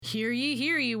Hear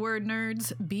ye, word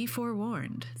nerds. Be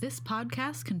forewarned. This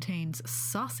podcast contains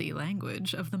saucy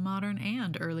language of the modern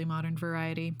and early modern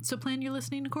variety, so plan your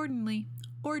listening accordingly.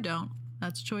 Or don't.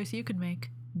 That's a choice you can make.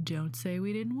 Don't say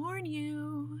we didn't warn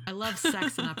you. I love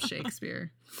sexing up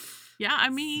Shakespeare. Yeah, I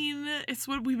mean, it's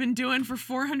what we've been doing for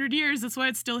 400 years. That's why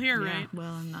it's still here, Yeah, right?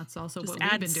 well, and that's also Just what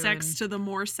we've add been doing sex to the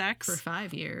more sex. for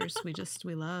 5 years. We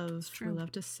love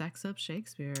to sex up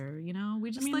Shakespeare. You know, we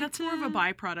just that's more of a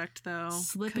byproduct, though.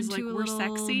 Slip into a we're little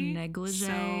sexy,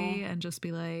 negligee and just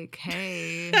be like,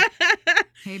 hey,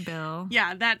 hey, Bill.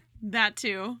 Yeah, that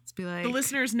too. Let's be like, the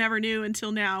listeners never knew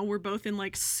until now. We're both in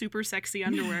like super sexy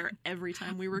underwear every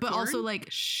time we record. But also like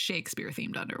Shakespeare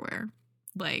themed underwear.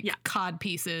 Like cod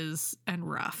pieces and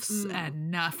ruffs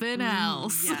and nothing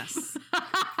else. Yes.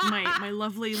 my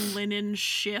lovely linen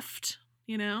shift,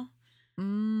 you know?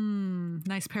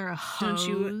 Nice pair of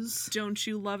hose. Don't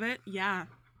you love it? Yeah.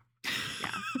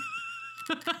 Yeah.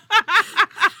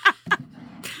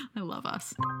 I love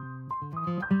us.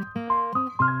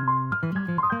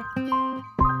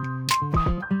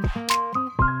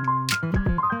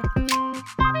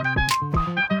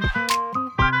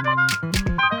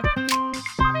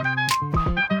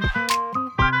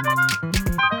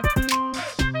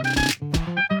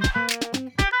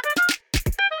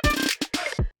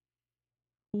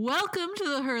 Welcome to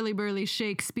the Hurly Burly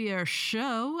Shakespeare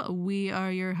Show. We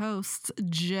are your hosts,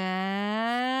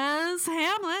 Jez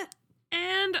Hamlet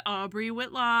and Aubrey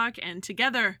Whitlock, and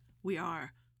together we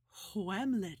are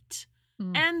Hamlet.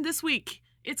 And this week,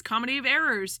 it's Comedy of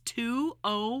Errors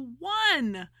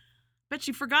 201. Bet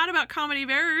you forgot about Comedy of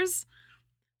Errors.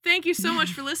 Thank you so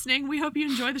much for listening. We hope you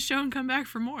enjoy the show and come back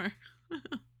for more.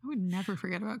 I would never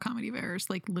forget about Comedy of Errors,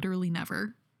 like literally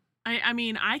never. I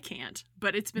mean, I can't,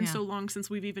 but it's been so long since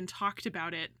we've even talked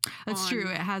about it. That's true.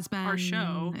 It has been our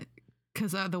show.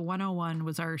 Because the 101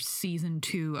 was our season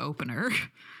 2 opener.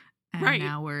 And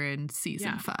now we're in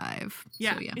season 5.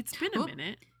 Yeah, so, it's been a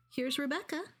minute. Here's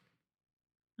Rebecca.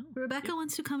 Rebecca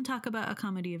wants to come talk about a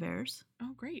Comedy of Errors.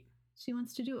 Oh, great. She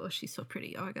wants to do it. Oh, she's so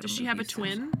pretty. Oh, I gotta. Does she have a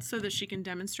twin so that she can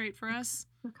demonstrate for us?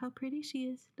 Look how pretty she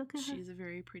is. Look at her. She's a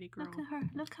very pretty girl. Look at her.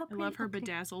 Look how pretty. I love her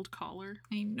bedazzled collar.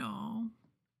 I know.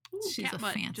 Ooh, she's a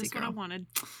fancy just girl. What I wanted.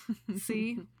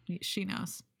 See? She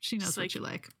knows. She knows what you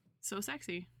like. So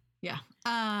sexy. Yeah.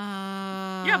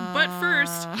 But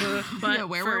first,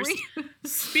 where were we?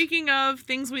 Speaking of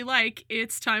things we like,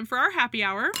 it's time for our happy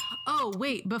hour. Oh,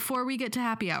 wait, before we get to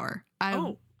happy hour.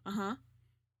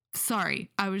 Sorry,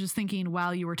 I was just thinking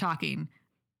while you were talking,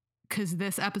 because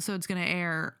this episode's going to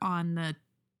air on the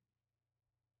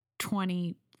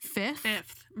 25th.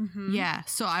 Mm-hmm. Yeah,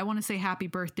 so I want to say happy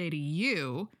birthday to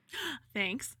you.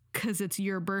 Thanks. Because it's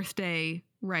your birthday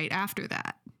right after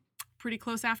that. Pretty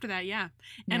close after that, yeah.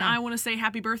 And I want to say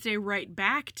happy birthday right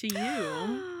back to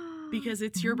you because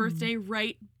it's your birthday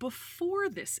right before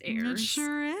this airs. It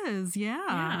sure is,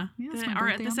 yeah.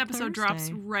 This episode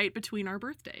drops right between our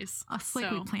birthdays. It's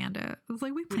like we planned it. It's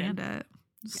like we planned it.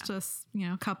 It's just,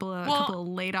 a couple of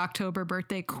late October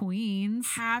birthday queens.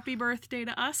 Happy birthday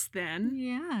to us then.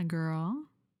 Yeah, girl.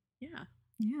 Yeah.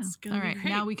 All right.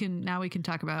 Now we can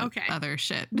talk about other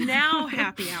shit. Now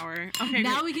happy hour. Okay.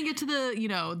 Now we can get to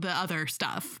the, the other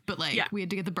stuff. But we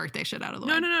had to get the birthday shit out of the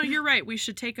way. No. You're right. We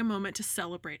should take a moment to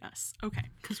celebrate us. Okay.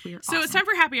 Because we are awesome. So it's time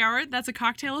for happy hour. That's a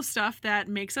cocktail of stuff that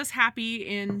makes us happy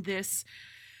in this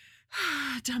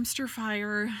dumpster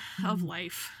fire of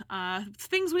life.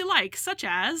 Things we like, such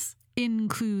as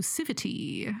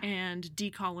inclusivity and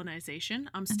decolonization.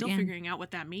 I'm still figuring out what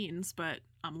that means, but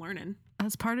I'm learning.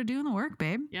 That's part of doing the work,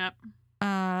 babe. Yep.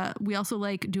 We also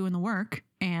like doing the work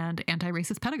and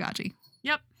anti-racist pedagogy.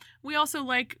 Yep. We also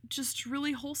like just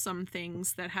really wholesome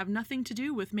things that have nothing to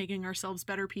do with making ourselves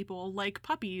better people, like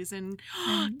puppies and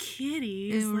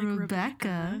kitties, like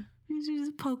Rebecca. She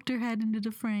just poked her head into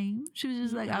the frame. She was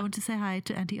just like, I want to say hi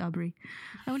to Auntie Aubrey.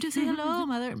 I want to say hello,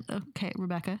 Mother. Okay,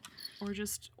 Rebecca. Or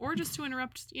just to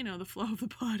interrupt, the flow of the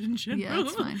pod in general. Yeah,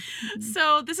 that's fine.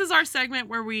 So this is our segment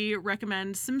where we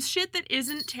recommend some shit that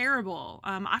isn't terrible.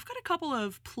 I've got a couple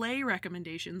of play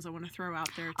recommendations I want to throw out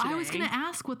there today. I was going to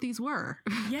ask what these were.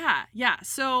 Yeah.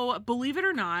 So believe it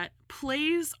or not,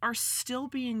 plays are still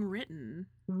being written.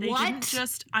 They didn't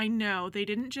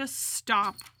just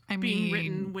stop being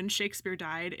written when Shakespeare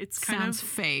died. It's kind of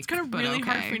fake. It's kind of really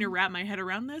hard for me to wrap my head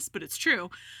around this, but it's true.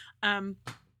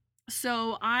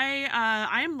 So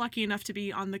I am lucky enough to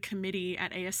be on the committee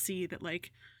at ASC that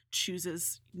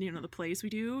chooses the plays we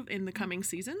do in the coming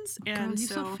seasons. And you're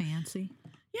so fancy.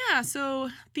 Yeah, so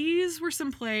these were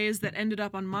some plays that ended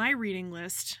up on my reading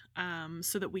list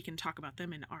so that we can talk about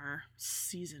them in our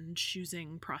season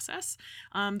choosing process.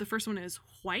 The first one is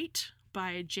White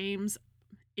by James.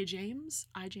 I'm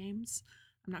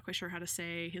not quite sure how to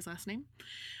say his last name,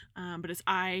 but it's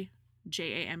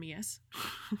James.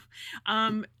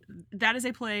 That is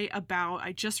a play about,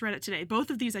 I just read it today. Both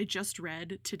of these I just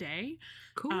read today.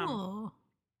 Cool.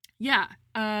 Yeah.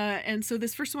 And so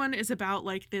this first one is about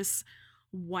like this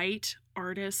white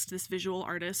artist, this visual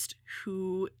artist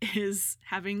who is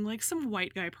having like some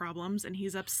white guy problems, and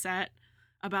he's upset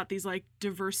about these like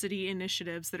diversity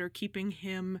initiatives that are keeping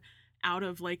him out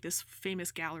of like this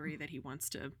famous gallery that he wants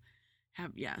to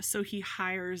have. Yeah. So he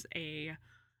hires a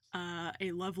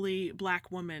lovely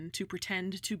black woman to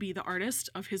pretend to be the artist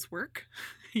of his work.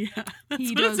 Yeah. That's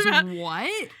He what it's does about.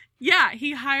 what? Yeah.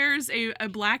 He hires a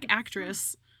black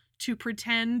actress to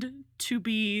pretend to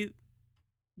be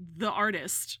the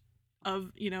artist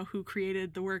of, you know, who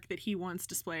created the work that he wants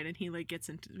displayed, and he like gets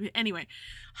into, anyway,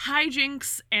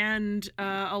 hijinks and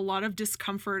a lot of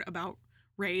discomfort about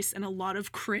race and a lot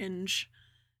of cringe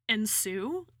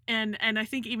ensue. And I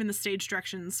think even the stage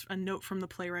directions, a note from the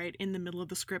playwright in the middle of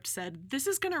the script said, this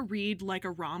is gonna read like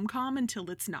a rom-com until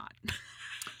it's not.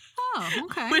 Oh,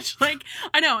 okay. Which, like,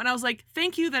 I know, and I was like,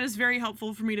 thank you, that is very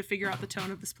helpful for me to figure out the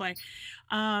tone of this play.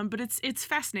 But it's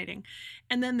fascinating.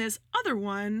 And then this other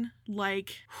one,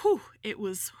 like,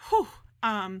 it's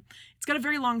got a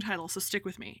very long title, so stick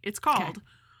with me. It's called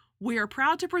We Are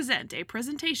Proud to Present a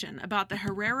Presentation about the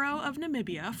Herero of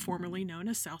Namibia, formerly known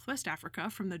as Southwest Africa,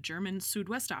 from the German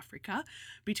Südwest Africa,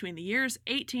 between the years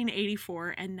 1884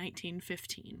 and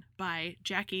 1915, by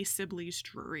Jackie Sibley's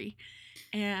Drury.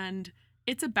 And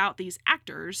it's about these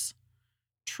actors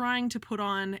trying to put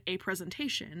on a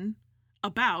presentation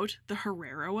about the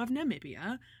Herero of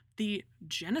Namibia, the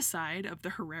genocide of the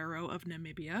Herero of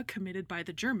Namibia committed by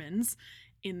the Germans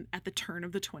at the turn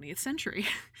of the 20th century.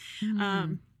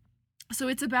 So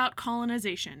it's about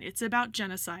colonization. It's about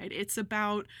genocide. It's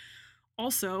about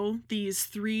also these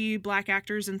 3 black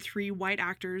actors and 3 white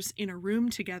actors in a room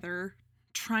together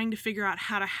trying to figure out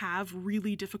how to have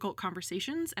really difficult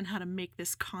conversations and how to make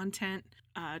this content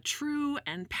true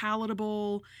and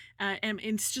palatable. And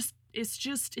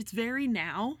it's very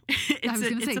now.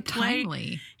 It's a play.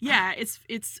 Timely. Yeah,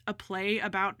 it's a play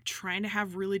about trying to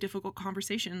have really difficult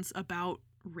conversations about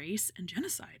race and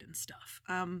genocide and stuff.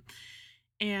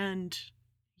 And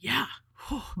yeah,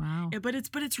 wow. it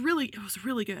was really good.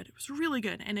 It was really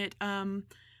good. And it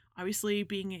obviously,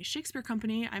 being a Shakespeare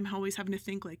company, I'm always having to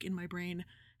think, like, in my brain,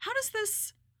 how does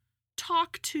this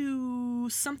talk to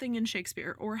something in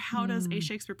Shakespeare, or how does a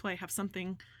Shakespeare play have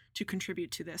something to contribute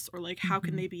to this, or like how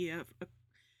can they be a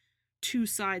 2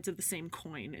 sides of the same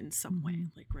coin in some way,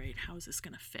 like, right, how is this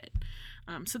gonna fit?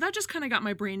 So that just kind of got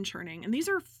my brain churning. And these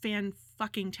are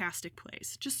fan-fucking-tastic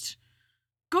plays. Just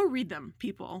go read them,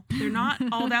 people. They're not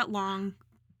all that long.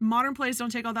 Modern plays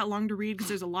don't take all that long to read because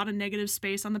there's a lot of negative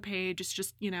space on the page. It's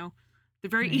just, you know, they're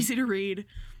very easy to read.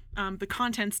 The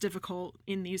content's difficult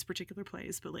in these particular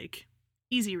plays, but like,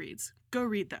 easy reads. Go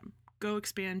read them. Go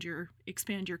expand your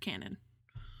canon,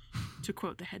 to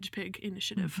quote the Hedge Pig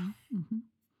Initiative.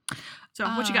 So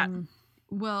what you got?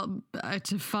 Well,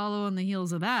 to follow on the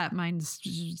heels of that, mine's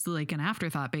just like an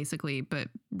afterthought, basically, but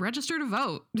register to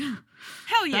vote.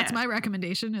 Hell yeah. That's my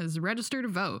recommendation, is register to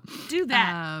vote. Do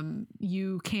that.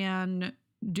 You can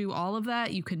do all of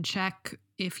that. You can check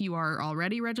if you are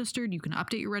already registered. You can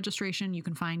update your registration. You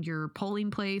can find your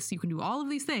polling place. You can do all of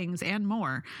these things and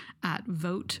more at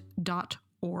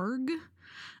vote.org.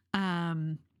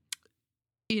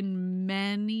 In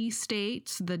many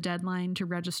states, the deadline to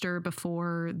register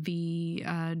before the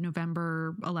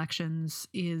November elections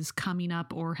is coming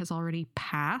up or has already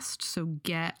passed. So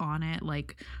get on it.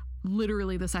 Like,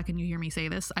 literally the second you hear me say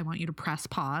this, I want you to press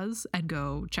pause and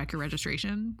go check your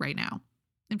registration right now.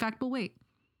 In fact, we'll wait.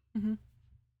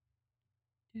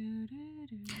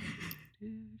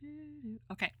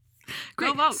 Okay. Great.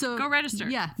 Go vote. So, go register.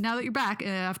 Yeah. Now that you're back,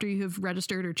 after you have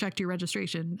registered or checked your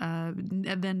registration,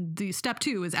 and then the step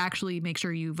 2 is actually make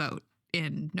sure you vote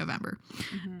in November.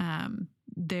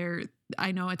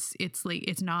 I know it's like,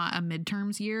 it's not a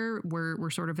midterms year. We're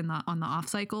sort of on the off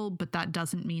cycle, but that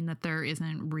doesn't mean that there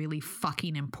isn't really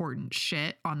fucking important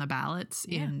shit on the ballots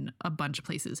in a bunch of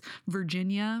places.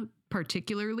 Virginia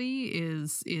particularly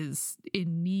is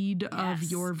in need of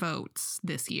your votes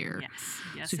this year.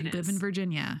 Yes, so if you live in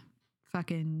Virginia,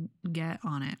 fucking get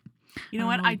on it. You know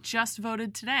what? I just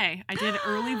voted today. I did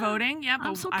early voting. Yep.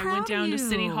 I'm so I proud went down of to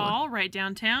City you. Hall right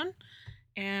downtown,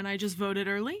 and I just voted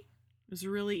early. It was a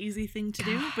really easy thing to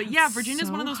do. But yeah, Virginia's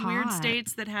so one of those weird hot.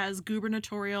 states that has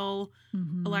gubernatorial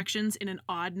elections in an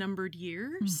odd numbered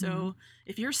year. So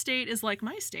if your state is like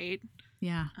my state,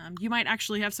 you might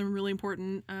actually have some really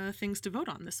important things to vote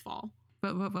on this fall.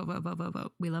 Vote, vote, vote, vote, vote, vote,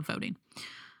 vote. We love voting.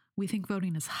 We think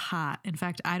voting is hot. In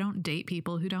fact, I don't date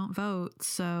people who don't vote.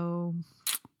 So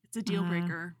it's a deal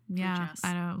breaker. Yeah. Jess.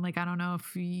 I don't know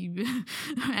if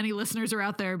any listeners are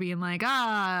out there being like,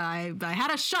 I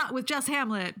had a shot with Jess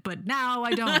Hamlet, but now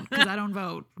I don't because I don't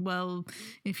vote. Well,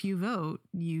 if you vote,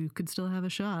 you could still have a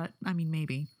shot. I mean,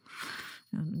 maybe.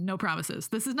 No promises.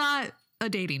 This is not a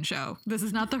dating show. This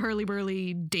is not the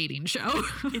hurly-burly dating show.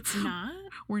 It's not?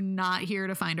 We're not here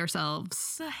to find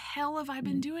ourselves. What the hell have I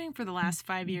been doing for the last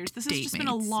 5 years? This has Date just been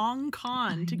a mates. long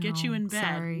con to get you in bed.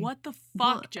 Sorry. What the fuck,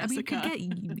 Well, Jessica? Like,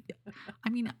 you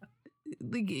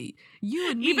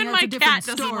and me Even has my a different cat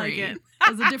doesn't story. like it.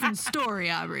 Has a different story,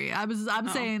 Aubrey. I'm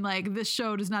saying like this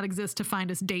show does not exist to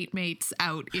find us date mates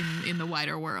out in the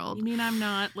wider world. You mean I'm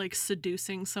not like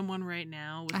seducing someone right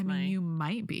now with my you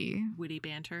might be. witty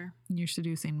banter? You're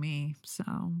seducing me, so.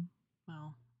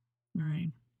 Well, all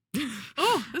right.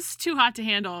 Oh, this is too hot to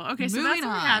handle. Okay, so Moving that's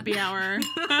our on. happy hour.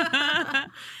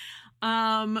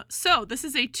 So this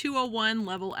is a 201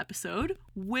 level episode,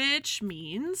 which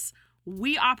means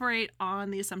we operate on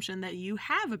the assumption that you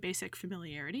have a basic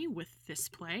familiarity with this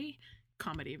play,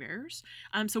 Comedy of Errors.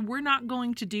 So we're not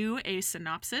going to do a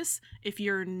synopsis. If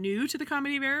you're new to the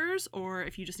Comedy of Errors, or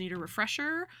if you just need a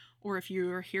refresher, or if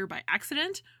you're here by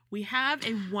accident, we have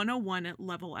a 101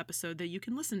 level episode that you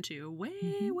can listen to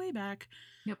way back.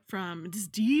 Yep. From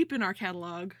just deep in our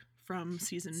catalog from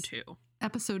season 2.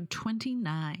 Episode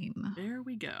 29. There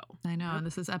we go. I know, and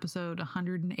this is episode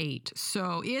 108.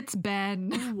 So it's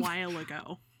been A while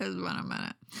ago. It's been a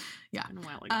minute. Yeah. Been a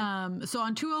while ago. So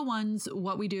on 201s,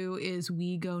 what we do is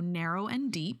we go narrow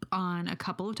and deep on a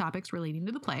couple of topics relating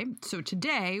to the play. So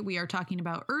today we are talking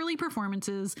about early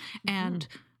performances and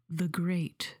the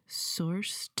great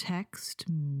source text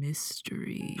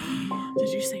mystery. Did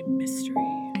you say mystery?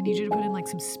 I need you to put in like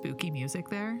some spooky music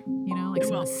there, like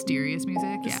some mysterious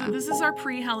music. Yeah. This is our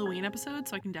pre-Halloween episode,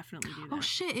 so I can definitely do that. Oh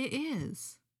shit, it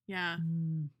is. Yeah.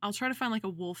 I'll try to find like a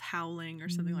wolf howling or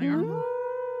something like Are that.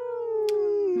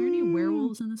 there any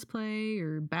werewolves in this play,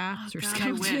 or bats, Oh, or God, I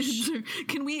skeletons? wish. Or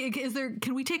can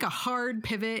we take a hard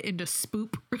pivot into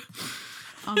spoop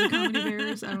on the Comedy of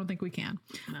Errors? I don't think we can.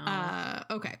 No.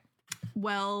 Okay.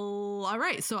 Well, all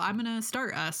right. So I'm going to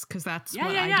start us because that's Yeah,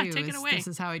 what yeah, I yeah. do. Take it away. This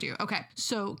is how I do. Okay.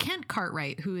 So Kent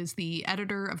Cartwright, who is the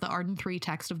editor of the Arden 3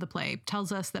 text of the play,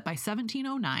 tells us that by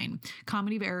 1709,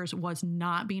 Comedy of Errors was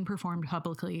not being performed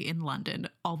publicly in London,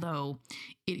 although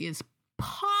it is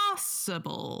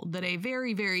possible that a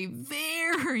very, very,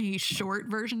 very short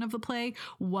version of the play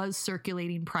was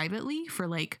circulating privately for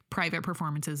like private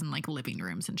performances in like living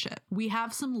rooms and shit. We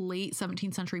have some late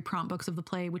 17th century prompt books of the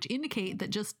play, which indicate that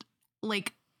just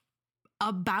like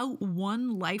about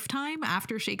one lifetime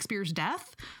after Shakespeare's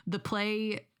death, the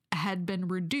play had been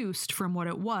reduced from what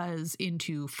it was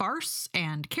into farce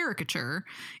and caricature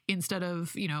instead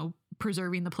of,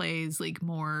 preserving the play's like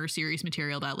more serious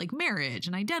material about like marriage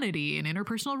and identity and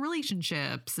interpersonal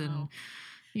relationships and,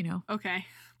 Okay.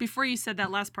 Before you said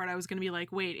that last part, I was going to be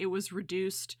like, wait, it was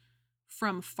reduced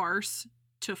from farce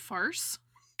to farce?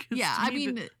 'Cause Yeah, to I me,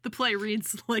 mean, the play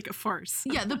reads like a farce.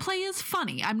 yeah, the play is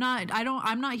funny. I'm not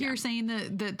here saying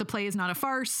that the play is not a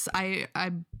farce. I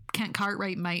Kent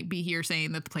Cartwright might be here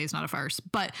saying that the play is not a farce,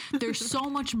 but there's so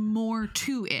much more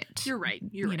to it. You're right.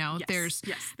 You're right. Yes.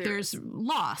 There's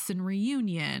loss and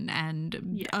reunion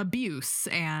and abuse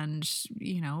and,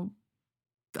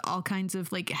 all kinds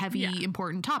of like heavy,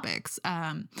 important topics,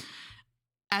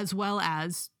 as well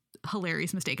as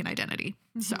hilarious mistaken identity.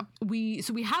 So we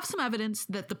have some evidence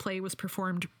that the play was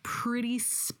performed pretty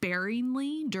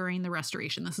sparingly during the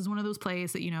Restoration. This is one of those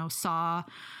plays that, saw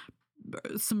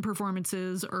some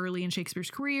performances early in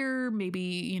Shakespeare's career,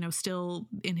 maybe, still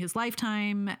in his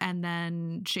lifetime. And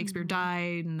then Shakespeare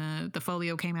died and the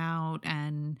folio came out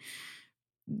and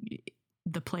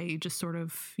the play just sort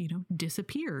of,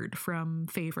 disappeared from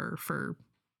favor for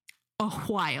a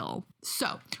while.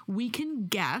 So we can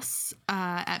guess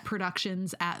at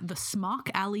productions at the Smock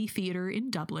Alley Theatre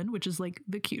in Dublin, which is like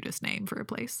the cutest name for a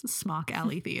place. Smock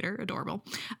Alley Theatre, adorable.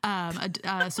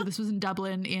 So this was in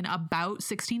Dublin in about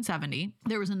 1670.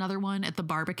 There was another one at the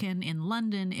Barbican in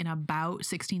London in about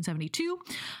 1672.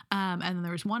 And then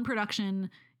there was one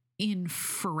production in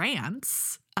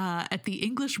France at the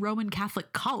English Roman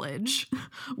Catholic College,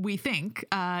 we think,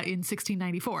 in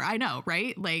 1694. I know,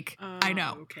 right? Like, I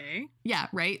know. Okay. Yeah,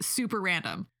 right? Super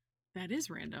random. That is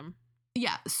random.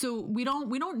 Yeah, so we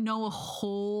don't know a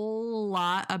whole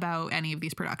lot about any of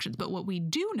these productions, but what we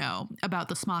do know about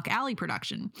the Smock Alley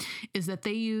production is that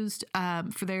they used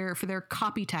for their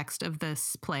copy text of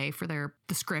this play, for the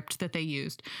script that they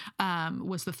used,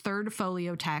 was the third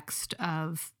folio text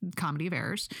of Comedy of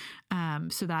Errors.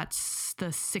 So that's the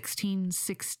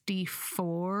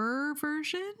 1664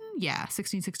 version. Yeah,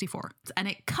 1664, and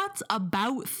it cuts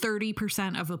about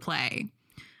 30% of the play.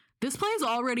 This play is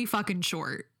already fucking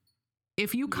short.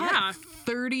 If you cut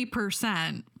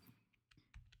 30%,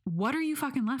 what are you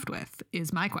fucking left with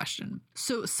is my question.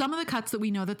 So some of the cuts that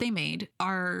we know that they made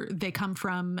they come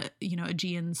from,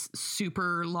 Aegean's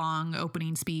super long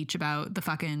opening speech about the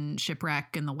fucking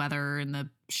shipwreck and the weather and the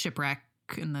shipwreck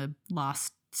and the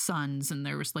lost sons, and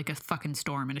there was like a fucking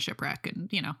storm and a shipwreck and,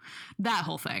 that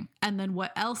whole thing. And then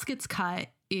what else gets cut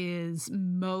is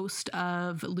most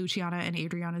of Luciana and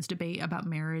Adriana's debate about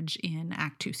marriage in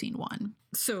Act 2, Scene 1.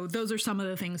 So those are some of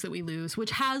the things that we lose,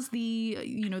 which has the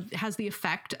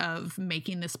effect of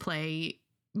making this play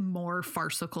more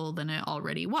farcical than it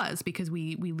already was, because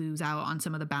we lose out on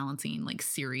some of the balancing, like,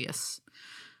 serious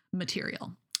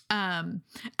material. And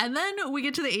then we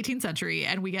get to the 18th century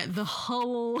and we get the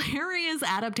hilarious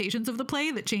adaptations of the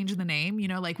play that change the name.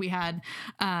 Like we had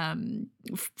Durastus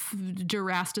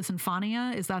and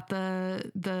Faunia. Is that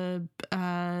the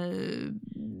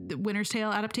Winter's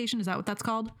Tale adaptation? Is that what that's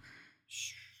called?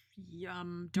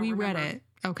 We read it.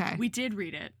 Okay. We did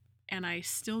read it, and I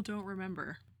still don't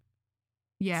remember.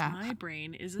 Yeah. My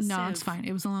brain is a No, sieve. it's fine.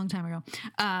 It was a long time ago.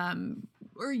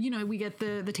 Or, we get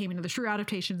the Taming of the Shrew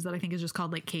adaptations that I think is just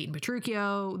called like Kate and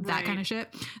Petruchio, that kind of shit.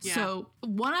 Yeah. So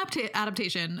one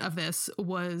adaptation of this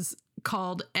was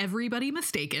called Everybody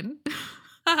Mistaken,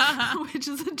 which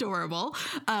is adorable.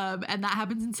 And that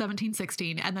happens in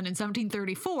 1716. And then in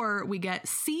 1734, we get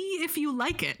See If You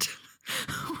Like It,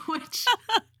 which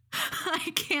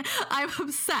I'm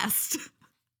obsessed.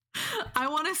 I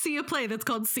want to see a play that's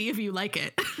called See If You Like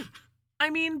It. I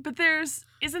mean, but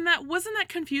wasn't that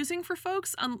confusing for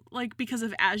folks? Because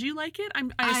of As You Like It?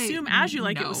 I assume As You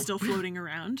Like It was still floating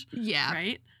around. Yeah.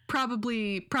 Right?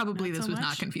 Probably this was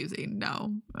not confusing.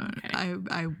 No. Okay.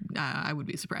 I would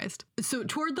be surprised. So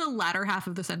toward the latter half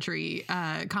of the century,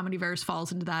 Comedy of Errors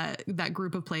falls into that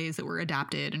group of plays that were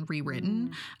adapted and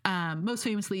rewritten. Most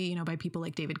famously, by people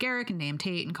like David Garrick and Nahum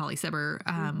Tate and Colley Cibber.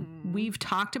 We've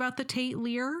talked about the Tate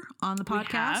Lear on the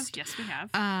podcast. Yes, we have.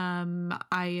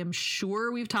 I am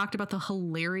sure we've talked about the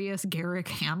hilarious Garrick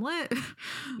Hamlet.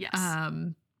 Yes.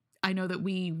 I know that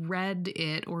we read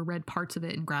it or read parts of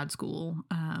it in grad school,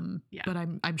 but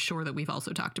I'm sure that we've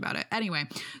also talked about it. Anyway,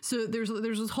 so there's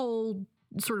this whole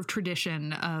sort of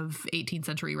tradition of 18th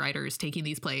century writers taking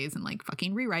these plays and like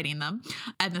fucking rewriting them.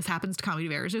 And this happens to Comedy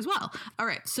of Errors as well. All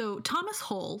right. So Thomas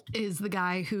Hull is the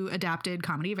guy who adapted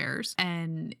Comedy of Errors,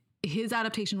 and his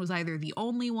adaptation was either the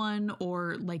only one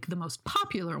or like the most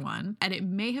popular one, and it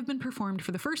may have been performed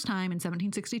for the first time in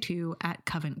 1762 at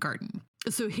Covent Garden.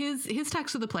 So his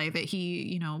text of the play that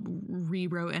he,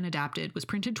 rewrote and adapted was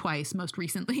printed twice, most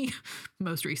recently in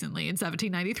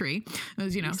 1793. It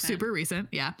was, recent. Super recent.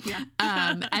 Yeah.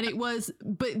 And it was,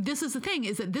 but this is the thing,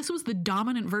 is that this was the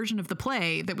dominant version of the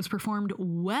play that was performed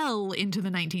well into the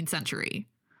 19th century.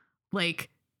 Like,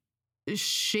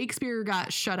 Shakespeare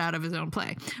got shut out of his own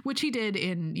play, which he did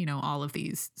in, all of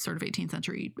these sort of 18th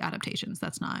century adaptations.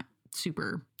 That's not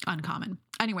super uncommon.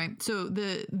 Anyway, so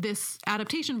this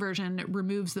adaptation version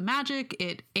removes the magic.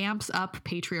 It amps up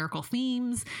patriarchal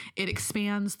themes. It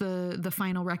expands the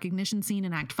final recognition scene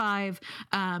in Act 5.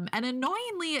 And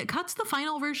annoyingly, it cuts the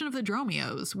final version of the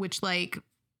Dromios, which, like,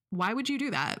 why would you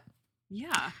do that?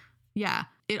 Yeah. Yeah.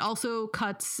 It also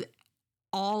cuts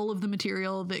all of the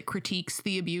material that critiques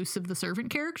the abuse of the servant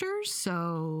characters.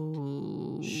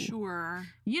 So sure,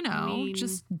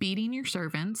 just beating your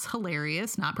servants,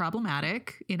 hilarious, not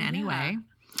problematic in any way.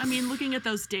 I mean, looking at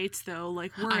those dates though,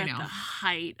 like we're at the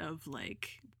height of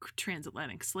like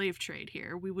transatlantic slave trade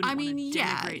here. We wouldn't want to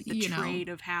denigrate the trade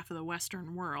of half of the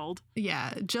Western world.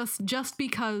 Yeah, just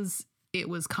because it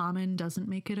was common doesn't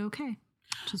make it okay.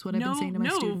 Which is what I've been saying to my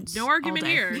students. No argument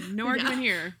here. No argument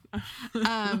here.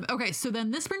 Okay, so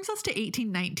then this brings us to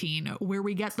 1819, where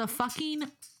we get the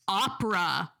fucking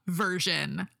opera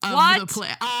version of the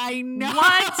play. I know.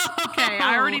 What? Okay,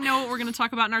 I already know what we're going to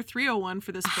talk about in our 301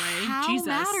 for this play. How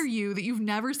mad are you that you've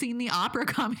never seen the opera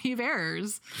Comedy of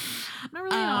Errors? I'm not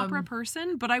really an opera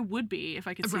person, but I would be if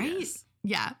I could see this.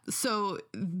 Yeah. So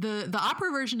the opera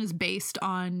version is based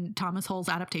on Thomas Hull's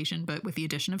adaptation, but with the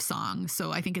addition of song.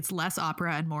 So I think it's less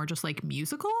opera and more just like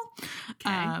musical.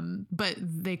 Okay. But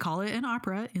they call it an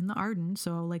opera in the Arden.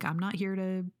 So like, I'm not here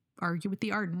to argue with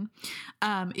the Arden.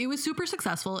 It was super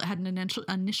successful. It had an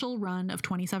initial run of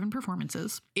 27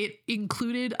 performances. It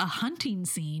included a hunting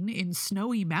scene in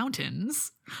snowy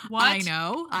mountains. What? I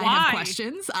know. Why? I have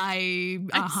questions. I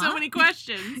have so many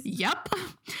questions. Yep.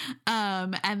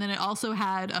 And then it also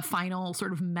had a final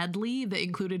sort of medley that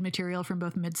included material from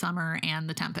both Midsummer and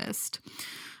The Tempest.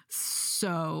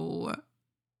 So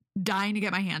dying to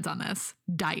get my hands on this.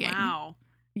 Dying. Wow.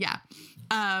 Yeah.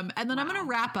 And then I'm going to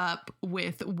wrap up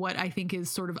with what I think is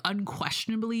sort of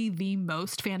unquestionably the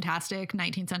most fantastic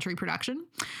 19th century production.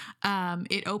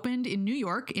 It opened in New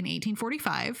York in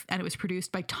 1845, and it was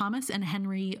produced by Thomas and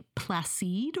Henry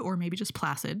Placide, or maybe just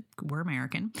Placid. We're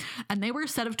American. And they were a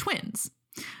set of twins.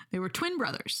 They were twin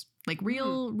brothers, like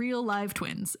real live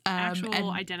twins.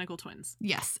 Actual identical twins.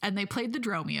 Yes. And they played the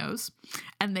Dromios,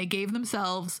 and they gave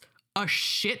themselves a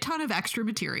shit ton of extra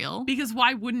material. Because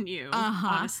why wouldn't you?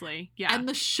 Honestly. Yeah. And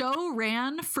the show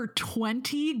ran for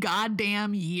 20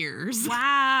 goddamn years.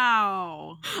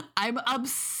 Wow. I'm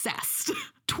obsessed.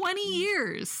 20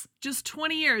 years. Just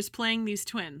 20 years playing these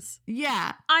twins.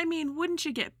 Yeah. I mean, wouldn't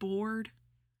you get bored?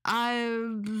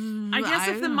 I guess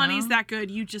if the money's that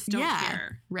good, you just don't yeah,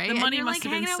 care. Right? The money and you're must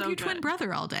like have been hanging out so with your good. twin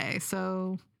brother all day.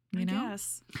 So, you know.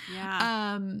 Yes.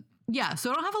 Yeah. Yeah, so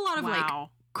I don't have a lot of wow. like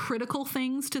critical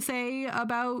things to say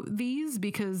about these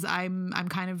because I'm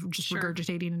kind of just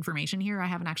regurgitating information here. I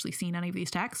haven't actually seen any of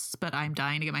these texts, but I'm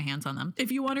dying to get my hands on them.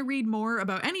 If you want to read more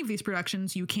about any of these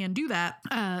productions, you can do that.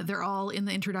 They're all in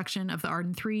the introduction of the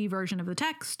Arden 3 version of the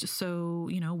text. So,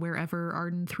 you know, wherever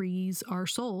Arden 3s are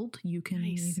sold, you can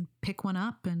pick one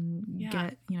up and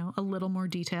get, you know, a little more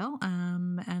detail.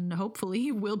 And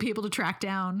hopefully we'll be able to track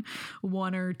down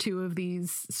one or two of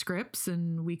these scripts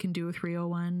and we can do a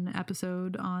 301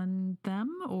 episode on them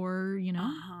or, you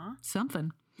know, something.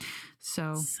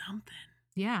 So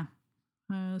yeah.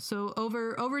 So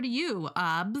over to you,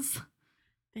 Obs.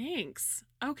 Thanks.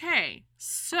 Okay.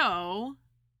 So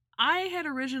I had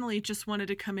originally just wanted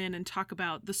to come in and talk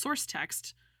about the source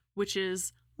text, which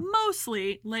is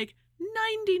mostly like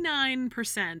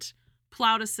 99%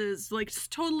 Plautus's, like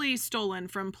totally stolen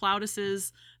from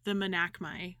Plautus's The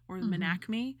Menachmi or the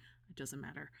Menachmi. It doesn't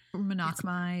matter.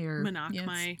 Menachmi or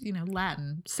Menachmi. You know,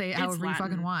 Latin. Say it however you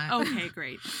fucking want. Okay,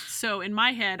 great. So in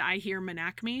my head, I hear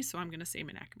Menachmi, so I'm going to say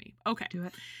Menachmi. Okay. Do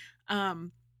it.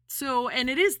 So, and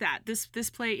it is that. This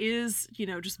play is, you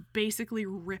know, just basically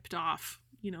ripped off,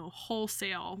 you know,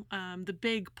 wholesale. The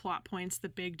big plot points, the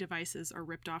big devices are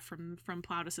ripped off from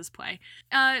Plautus's play.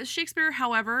 Shakespeare,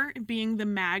 however, being the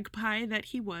magpie that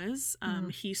he was,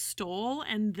 he stole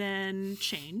and then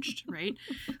changed, right?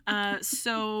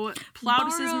 So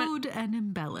Plautus's borrowed and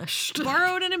embellished.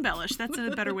 Borrowed and embellished. That's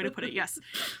a better way to put it. Yes.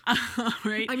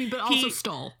 Right. I mean, but also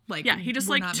stole. Like, yeah, he just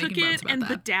like took it and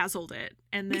bedazzled it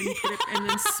and then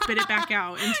spit it back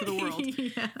out into the world.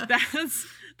 Yeah.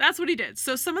 That's what he did.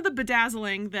 So some of the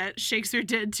bedazzling that Shakespeare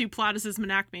did to Plautus's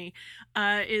Menachmi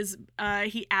is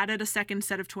he added a second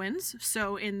set of twins.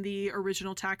 So in the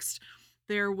original text,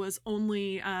 there was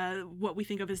only what we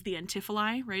think of as the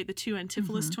Antipholi, right? The two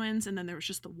Antipholus twins, and then there was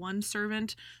just the one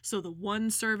servant. So the one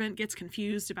servant gets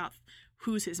confused about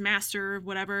who's his master,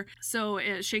 whatever. So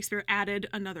Shakespeare added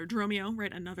another Dromio,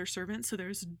 right? Another servant. So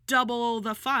there's double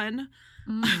the fun.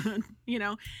 You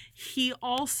know, he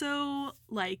also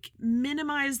like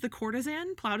minimized the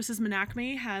courtesan. Plautus's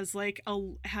Menachmi has like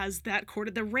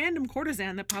the random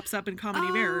courtesan that pops up in Comedy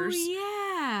of Errors.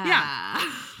 Yeah.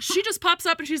 She just pops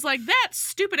up and she's like, that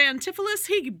stupid Antipholus,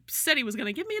 he said he was going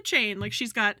to give me a chain. Like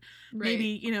she's got maybe,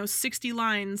 you know, 60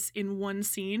 lines in one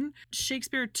scene.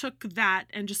 Shakespeare took that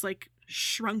and just like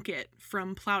shrunk it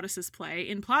from Plautus's play.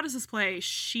 In Plautus's play,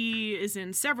 she is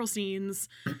in several scenes.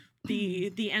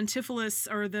 The Antipholus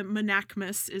or the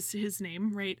Menachmus is his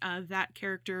name, right? That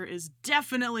character is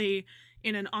definitely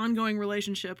in an ongoing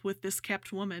relationship with this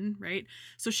kept woman, right?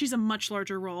 So she's a much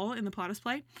larger role in the Plautus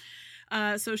play.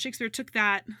 So Shakespeare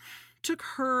took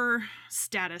her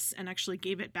status and actually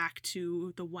gave it back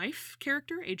to the wife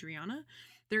character, Adriana.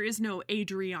 There is no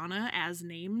Adriana as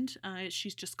named.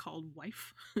 She's just called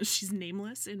wife. She's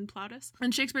nameless in Plautus.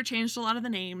 And Shakespeare changed a lot of the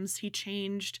names. He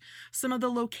changed some of the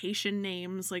location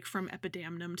names, like from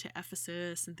Epidamnum to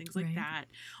Ephesus and things like that.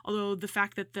 Although the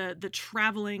fact that the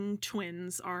traveling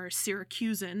twins are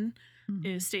Syracusan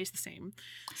stays the same.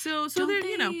 So there,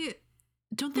 you know.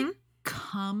 Don't they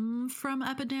come from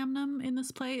Epidamnum in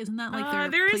this play? Isn't that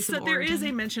like their place of origin? There is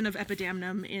a mention of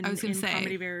Epidamnum in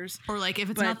Comedy of Errors. Or like if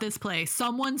it's not this play,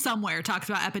 someone somewhere talks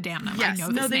about Epidamnum. Yes, I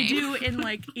know this name. They do in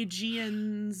like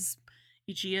Aegeus.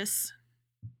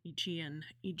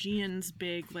 Aegean's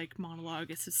big like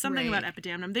monologue. It's something Right. about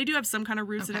Epidamnum. They do have some kind of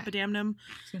roots in Okay. Epidamnum,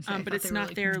 but it's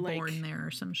not their like born there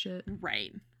or some shit.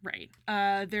 Right.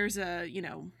 There's a,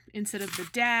 instead of the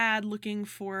dad looking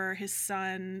for his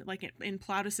son, like in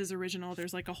Plautus's original,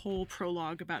 there's like a whole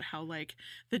prologue about how like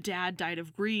the dad died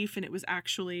of grief, and it was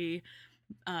actually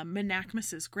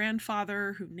Menachmus's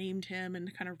grandfather who named him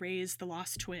and kind of raised the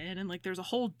lost twin, and like there's a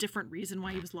whole different reason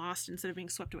why he was lost. Instead of being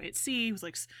swept away at sea, he was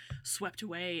like swept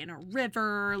away in a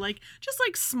river, like just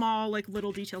like small like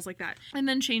little details like that, and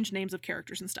then changed names of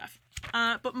characters and stuff.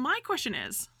 But my question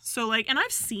is, so like, and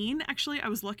I've seen, actually I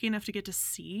was lucky enough to get to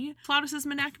see Plautus's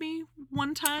Menachmi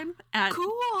one time at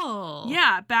Cool.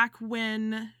 Yeah, back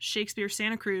when Shakespeare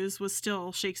Santa Cruz was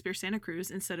still Shakespeare Santa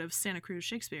Cruz instead of Santa Cruz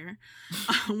Shakespeare,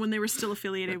 when they were still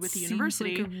affiliated with the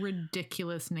university. Seems like a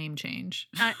ridiculous name change.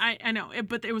 I know,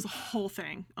 but it was a whole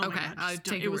thing. Oh okay, my God, I'll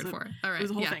take your word for it. All right, it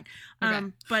was a whole thing. Okay.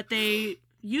 But they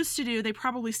used to do, they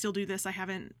probably still do this. I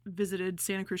haven't visited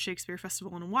Santa Cruz Shakespeare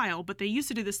Festival in a while, but they used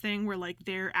to do this thing where like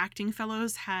their acting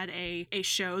fellows had a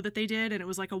show that they did, and it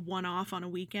was like a one-off on a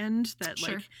weekend that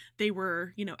Sure. like they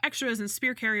were, extras and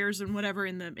spear carriers and whatever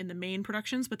in the main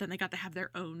productions, but then they got to have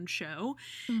their own show.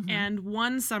 Mhm. And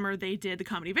one summer they did the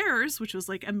Comedy of Errors, which was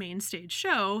like a main stage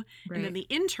show, and then the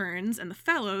interns and the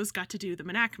fellows got to do the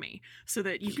Menachmi, so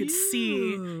that you could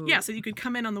see, so you could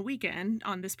come in on the weekend,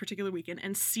 on this particular weekend,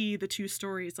 and see the two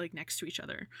stories like next to each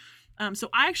other. So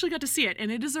I actually got to see it, and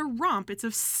it is a romp. It's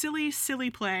a silly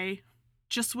play,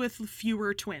 just with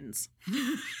fewer twins.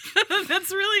 That's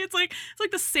really, it's like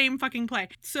the same fucking play.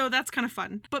 So that's kind of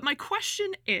fun. But my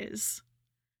question is,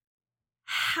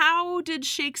 how did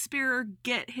Shakespeare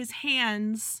get his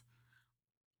hands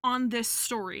on this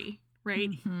story, right?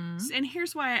 Mhm. And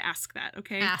here's why I ask that,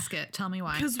 okay? Ask it. Tell me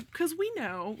why. Because we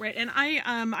know, right? And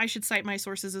I should cite my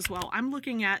sources as well. I'm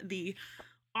looking at the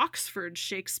Oxford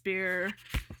Shakespeare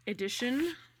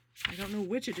edition. I don't know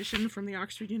which edition from the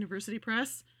Oxford University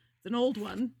Press. It's an old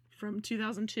one from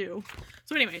 2002.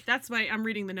 So anyway, that's why I'm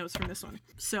reading the notes from this one.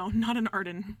 So not an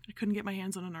Arden. I couldn't get my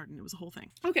hands on an Arden. It was a whole thing.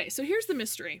 Okay, so here's the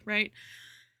mystery, right?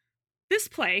 This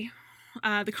play,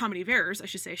 the Comedy of Errors, I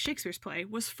should say, Shakespeare's play,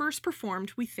 was first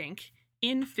performed, we think,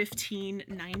 in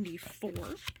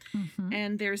 1594. Mhm.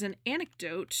 And there's an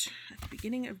anecdote at the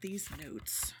beginning of these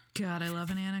notes. God, I love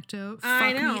an anecdote.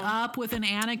 I Fuck know. me up with an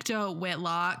anecdote,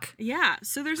 Whitlock. Yeah,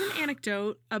 so there's an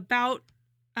anecdote about,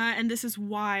 and this is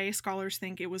why scholars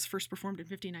think it was first performed in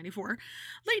 1594.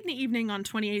 Late in the evening on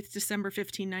 28th December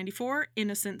 1594,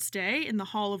 Innocents' Day, in the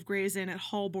Hall of Gray's Inn at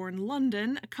Holborn,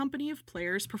 London, a company of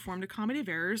players performed a Comedy of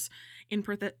Errors, in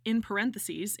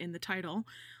parentheses in the title,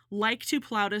 like to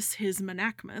Plautus his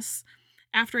Menachmus,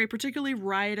 after a particularly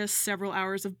riotous several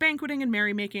hours of banqueting and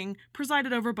merrymaking,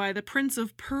 presided over by the Prince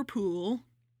of Purpoole,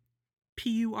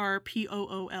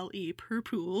 Purpoole,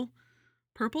 Purpoole,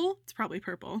 purple? It's probably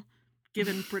purple,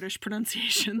 given British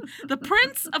pronunciation. The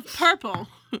Prince of Purple,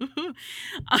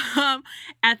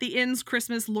 at the inn's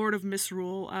Christmas Lord of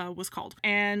Misrule, was called.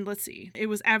 And let's see, it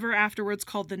was ever afterwards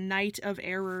called the Night of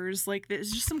Errors. Like,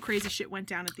 there's just some crazy shit went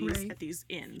down at these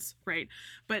inns, right?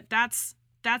 But that's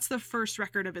the first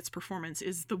record of its performance,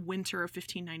 is the winter of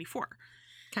 1594.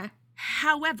 Okay.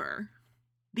 However,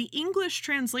 the English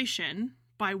translation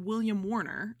by William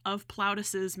Warner of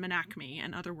Plautus's Menachmi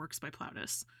and other works by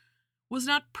Plautus was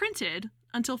not printed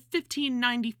until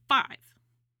 1595.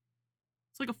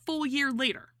 It's like a full year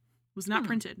later. It was not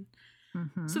printed.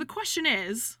 Mhm. So the question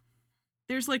is,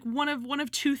 there's like one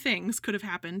of two things could have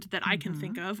happened that I can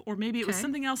think of, or maybe it was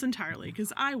something else entirely,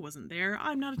 because I wasn't there.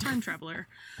 I'm not a time traveler.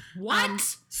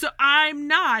 What? So I'm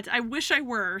not. I wish I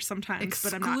were sometimes,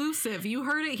 but I'm not. Exclusive. You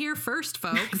heard it here first,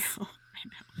 folks. I know.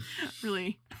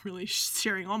 Really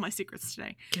sharing all my secrets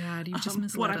today. God, you just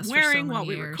misled what I'm us wearing for so while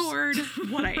many we years. record,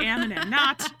 what I am and am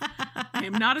not. I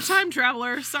am not a time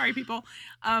traveler. Sorry, people.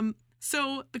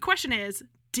 So the question is,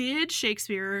 did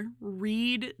Shakespeare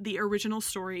read the original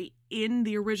story in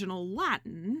the original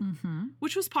Latin,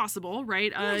 which was possible,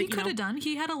 right? Yeah, he could have done.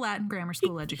 He had a Latin grammar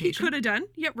school education. He could have done.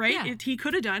 Yep, right. Yeah. He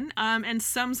could have done. And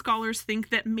some scholars think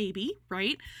that maybe,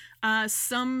 right?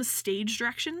 Some stage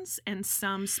directions and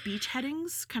some speech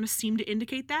headings kind of seem to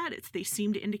indicate that. They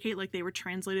seem to indicate like they were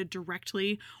translated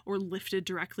directly or lifted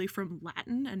directly from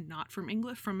Latin and not from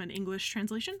English, from an English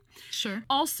translation. Sure.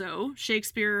 Also,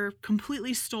 Shakespeare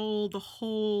completely stole the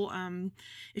whole,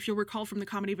 if you'll recall from the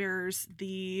Comedy of Errors,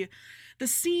 the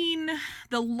scene,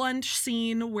 the lunch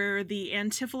scene where the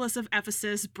Antipholus of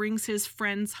Ephesus brings his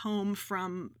friends home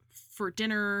from for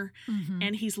dinner,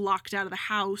 and he's locked out of the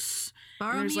house.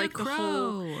 Borrow and there's me like a the crow.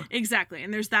 whole exactly,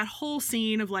 and there's that whole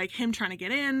scene of like him trying to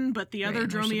get in, but the other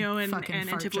and there's some Dromio and fucking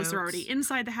fart Antipholus are already jokes.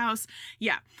 inside the house.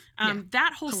 Yeah.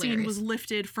 That whole scene was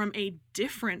lifted from a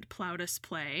different Plautus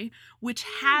play, which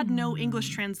had no English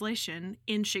translation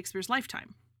in Shakespeare's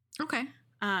lifetime. Okay.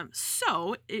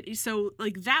 So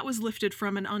like that was lifted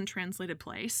from an untranslated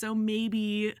play. So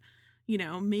maybe, you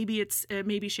know,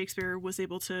 maybe Shakespeare was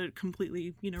able to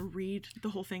completely, you know, read the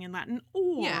whole thing in Latin,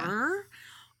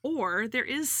 or there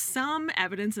is some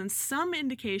evidence and some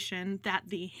indication that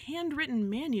the handwritten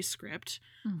manuscript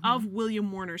of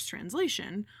William Warner's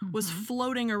translation was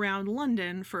floating around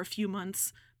London for a few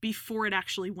months before it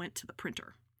actually went to the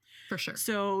printer. For sure.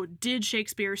 So did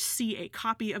Shakespeare see a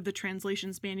copy of the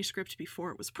translation's manuscript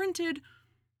before it was printed?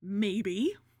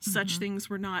 Maybe. Such things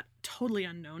were not totally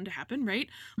unknown to happen, right?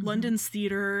 London's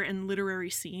theater and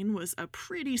literary scene was a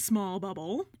pretty small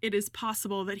bubble. It is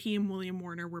possible that he and William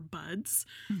Warner were buds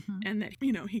and that,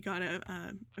 you know, he got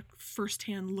a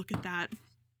firsthand look at that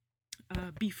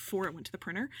before it went to the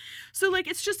printer. So like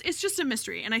it's just a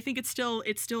mystery, and I think it still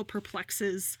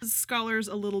perplexes scholars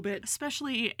a little bit,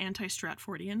 especially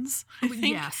anti-Stratfordians. I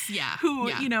think,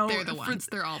 you know, they're the ones.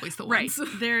 They're always the right.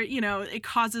 ones. They're, you know, it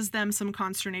causes them some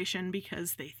consternation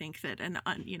because they think that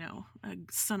a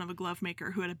son of a glove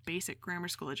maker who had a basic grammar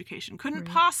school education couldn't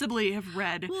possibly have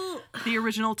read the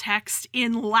original text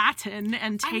in Latin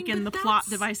and taken the plot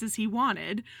devices he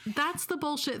wanted. That's the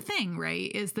bullshit thing, right?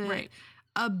 Is that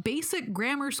a basic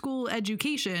grammar school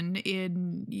education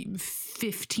in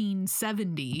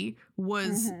 1570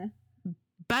 was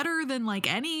better than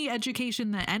like any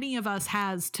education that any of us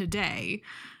has today.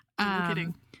 No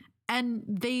kidding. And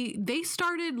they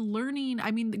started learning,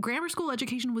 I mean, the grammar school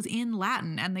education was in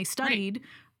Latin, and they studied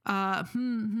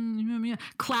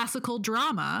classical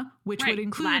drama, which would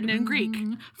include Latin and Greek.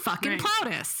 Fucking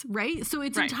Plautus, right? So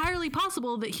it's entirely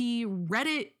possible that he read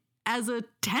it as a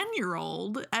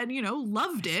 10-year-old and, you know,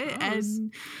 loved it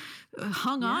and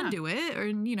hung on to it, or,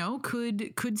 you know,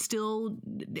 could still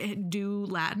do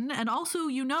Latin. And also,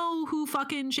 you know, who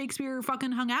fucking Shakespeare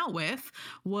fucking hung out with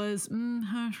was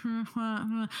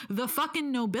the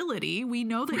fucking nobility. We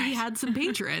know that he had some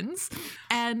patrons.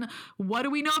 And what do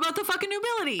we know about the fucking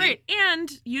nobility? Right. And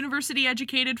university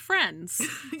educated friends.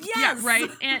 Yes. Yeah, right.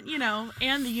 And, you know,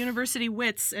 and the university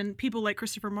wits and people like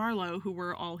Christopher Marlowe, who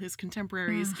were all his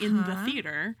contemporaries in the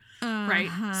theater. Right.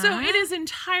 So it is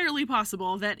entirely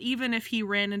possible that even if he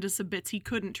ran into some bits he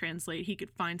couldn't translate, he could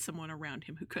find someone around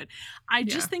him who could. I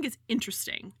just think it's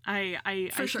interesting. I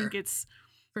think it's,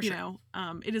 you know,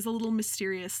 it is a little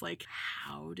mysterious, like,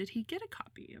 how did he get a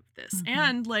copy of this?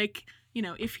 And, like, you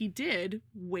know, if he did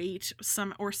wait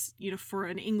for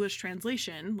an English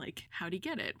translation, like, how'd he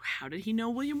get it? How did he know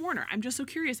William Warner? I'm just so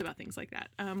curious about things like that.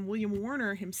 William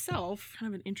Warner himself,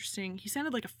 kind of an interesting, he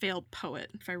sounded like a failed poet,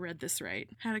 if I read this right.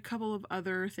 Had a couple of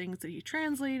other things that he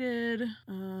translated.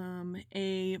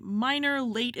 A minor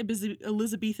late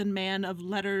Elizabethan man of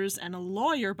letters and a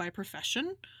lawyer by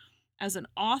profession. As an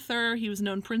author, he was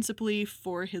known principally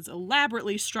for his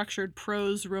elaborately structured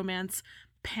prose romance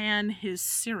Pan his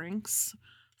Syrinx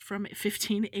from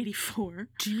 1584.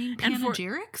 Do you mean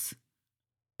panegyrics?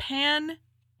 Pan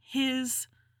his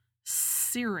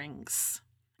Syrinx.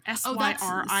 Syrinx.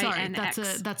 Sorry,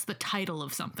 that's the title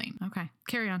of something. Okay,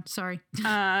 carry on. Sorry.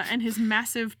 And his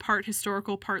massive part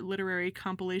historical, part literary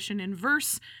compilation in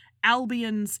verse,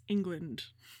 Albion's England.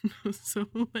 So,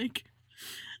 like,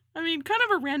 I mean, kind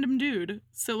of a random dude.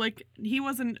 So, like, he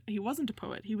wasn't a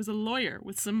poet. He was a lawyer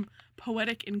with some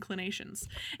poetic inclinations.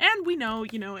 And we know,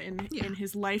 you know, in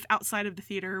his life outside of the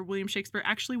theater, William Shakespeare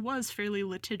actually was fairly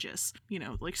litigious, you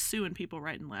know, like suing people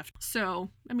right and left. So,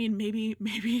 I mean, maybe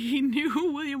he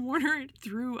knew William Warner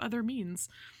through other means.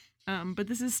 But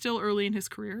this is still early in his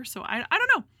career, so I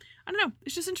don't know.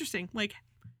 It's just interesting. Like,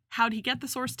 how did he get the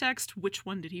source text? Which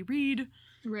one did he read?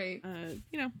 Right.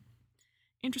 You know,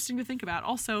 interesting to think about.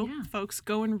 Also, folks,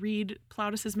 go and read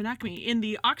Plautus's Menachmi in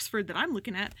the Oxford that I'm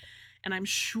looking at, and I'm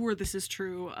sure this is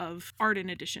true of Arden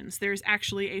editions. There's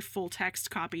actually a full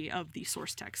text copy of the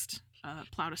source text,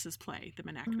 Plautus's play, the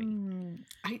Menachmi.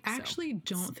 I actually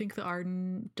don't think the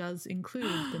Arden does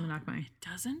include the Menachmi. It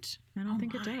doesn't? I don't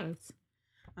think it does.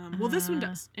 Well, this one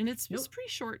does, and it's pretty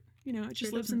short. You know, it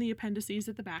just lives in the appendices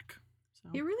at the back. So.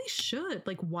 It really should.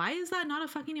 Like, why is that not a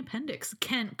fucking appendix?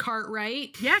 Kent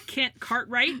Cartwright. Yeah, Kent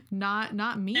Cartwright.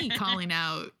 Not me calling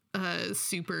out a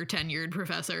super tenured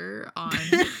professor on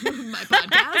my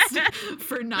podcast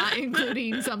for not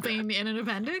including something in an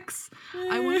appendix.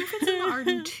 I wonder if it's in the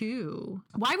Arden too.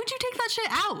 Why would you take that shit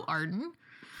out, Arden?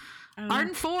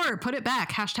 Arden 4, put it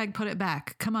back. Hashtag put it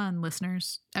back. Come on,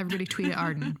 listeners. Everybody tweet at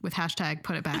Arden with hashtag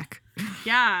put it back.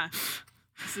 Yeah.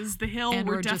 This is the hill And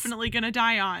we're definitely going to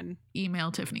die on.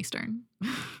 Email Tiffany Stern.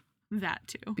 That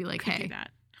too. Be like, Could hey, do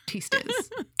that. T-Stiz.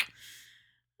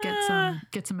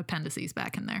 Get some appendices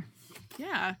back in there.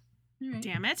 Yeah. Right.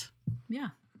 Damn it. Yeah.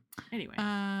 Anyway,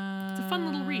 it's a fun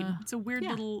little read. It's a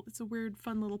weird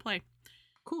fun little play.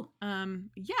 Cool.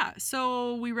 Yeah.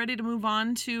 So we ready to move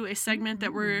on to a segment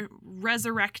that we're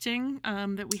resurrecting,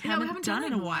 that we haven't done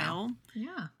in a while.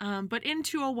 Yeah. But in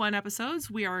 201 episodes,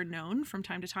 we are known from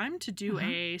time to time to do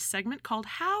a segment called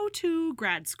How to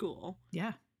Grad School.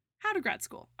 Yeah. How to Grad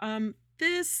School.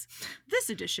 This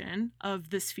edition of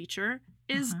this feature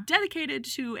is dedicated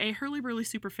to a Hurly-Burly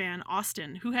superfan,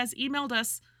 Austin, who has emailed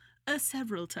us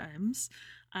several times.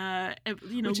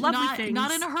 Which lovely things.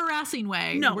 Not in a harassing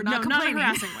way. No, we're not not in a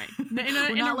harassing way.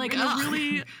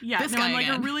 In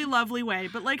a really lovely way,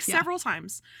 but several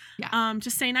times. Yeah.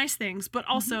 To say nice things, but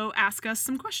also ask us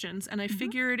some questions. And I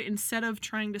figured instead of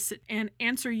trying to sit and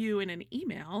answer you in an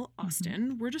email,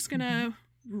 Austin, we're just gonna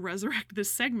resurrect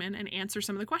this segment and answer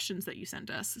some of the questions that you sent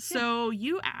us. Yeah. So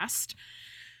you asked,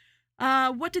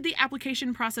 what did the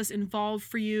application process involve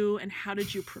for you, and how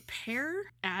did you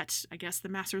prepare at, I guess, the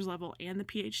master's level and the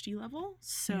PhD level?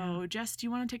 So, Jess, do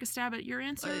you want to take a stab at your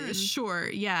answer? Sure.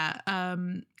 Yeah.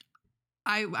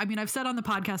 I mean, I've said on the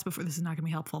podcast before, this is not going to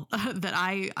be helpful, that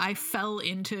I fell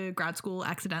into grad school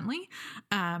accidentally.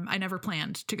 I never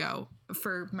planned to go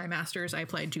for my master's. I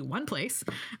applied to one place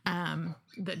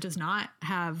that does not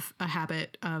have a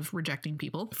habit of rejecting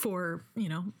people for,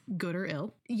 good or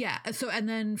ill. Yeah. So, and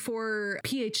then for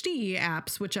PhD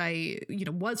apps, which I,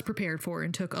 was prepared for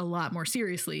and took a lot more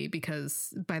seriously,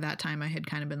 because by that time I had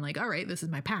kind of been like, all right, this is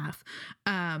my path.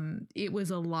 It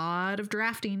was a lot of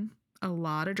drafting,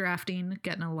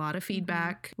 getting a lot of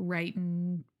feedback,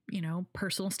 writing,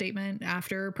 personal statement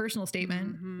after personal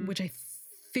statement, which I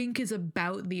think is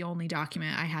about the only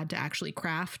document I had to actually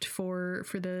craft for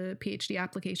the PhD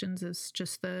applications, is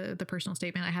just the personal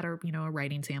statement. I had a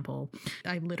writing sample.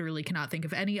 I literally cannot think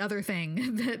of any other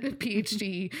thing that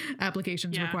PhD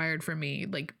applications required from me,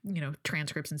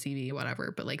 transcripts and CV,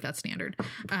 whatever, but that's standard.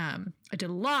 I did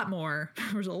a lot more.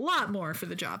 There was a lot more for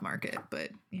the job market, but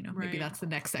maybe that's the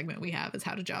next segment we have, is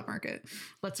how to job market.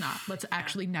 Let's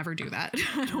actually never do that.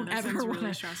 I don't ever want to.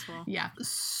 Really stressful. Yeah.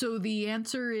 So the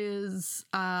answer is,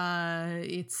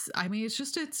 it's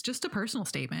just a personal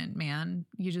statement, man.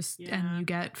 You just, and you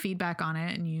get feedback on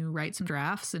it, and you write some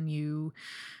drafts, and you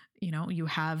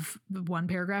have one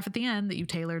paragraph at the end that you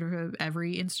tailor to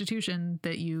every institution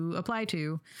that you apply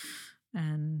to.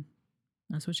 And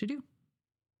that's what you do.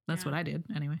 That's what I did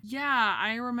anyway. Yeah.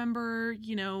 I remember,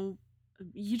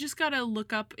 you just got to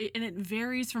look up, and it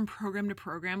varies from program to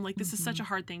program. This is such a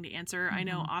hard thing to answer. I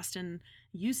know, Austin,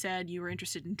 you said you were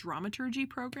interested in dramaturgy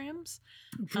programs,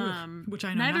 which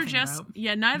I know nothing about.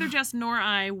 Yeah, neither Jess nor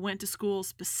I went to school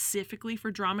specifically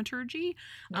for dramaturgy.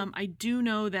 Nope. I do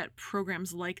know that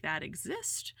programs like that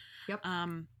exist. Yep.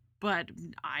 But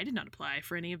I did not apply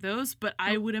for any of those. But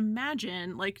I would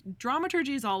imagine,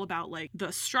 dramaturgy is all about,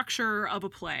 the structure of a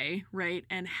play, right?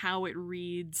 And how it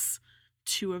reads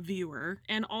to a viewer.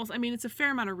 And also, I mean, it's a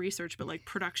fair amount of research, but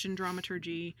production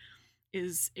dramaturgy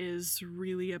is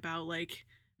really about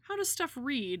how does stuff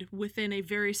read within a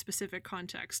very specific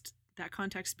context, that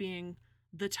context being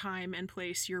the time and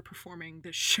place you're performing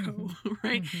this show,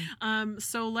 right?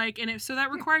 So that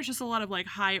requires just a lot of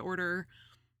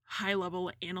high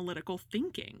level analytical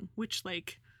thinking, which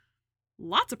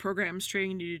lots of programs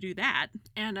train you to do that.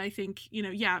 And I think,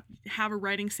 have a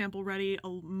writing sample ready.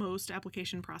 Most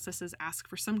application processes ask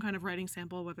for some kind of writing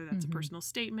sample, whether that's a personal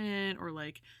statement or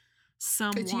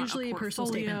it's usually a personal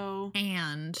statement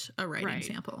and a writing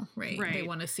sample, right? They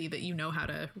want to see that you know how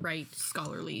to write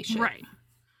scholarly shit.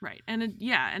 Right. And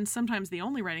and sometimes the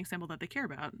only writing sample that they care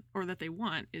about or that they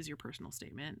want is your personal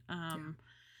statement.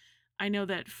 I know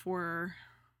that for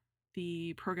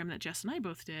the program that Jess and I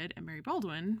both did at Mary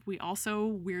Baldwin, we also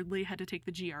weirdly had to take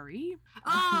the GRE.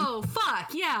 Oh,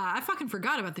 fuck. Yeah. I fucking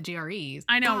forgot about the GREs.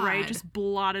 I know, right? Just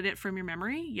blotted it from your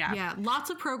memory. Yeah. Yeah. Lots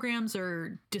of programs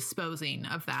are disposing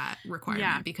of that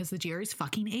requirement because the GRE is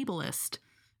fucking ableist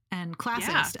and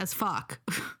classist as fuck.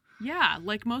 Yeah.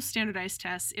 Like most standardized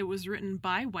tests, it was written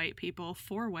by white people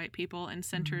for white people and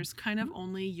centers kind of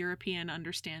only European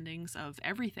understandings of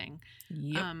everything.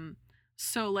 Yep.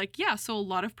 So so a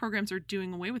lot of programs are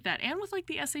doing away with that, and with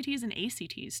the SATs and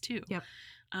ACTs too. Yep.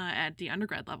 At the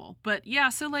undergrad level. But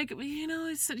so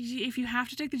if you have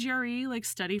to take the GRE,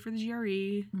 study for the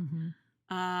GRE.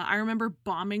 I remember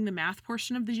bombing the math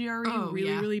portion of the GRE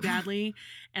really badly,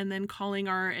 and then calling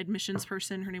our admissions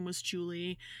person. Her name was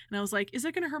Julie, and I was like, "Is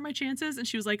that going to hurt my chances?" And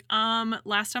she was like,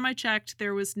 last time I checked,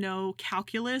 there was no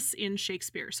calculus in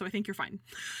Shakespeare, so I think you're fine."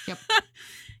 Yep.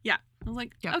 Yeah. I was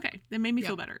like, Yep. okay, that made me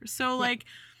feel better. So like,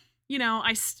 you know,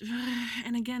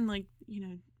 and again, like, you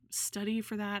know, study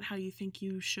for that how you think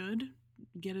you should.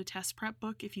 Get a test prep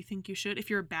book if you think you should. If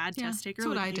you're a bad test taker, that's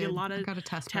what like I you get a did. lot I of got a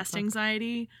test test book.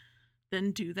 anxiety,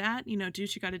 then do that. You know, do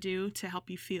what you got to do to help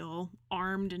you feel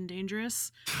armed and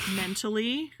dangerous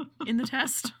mentally in the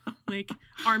test. Like,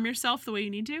 arm yourself the way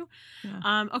you need to.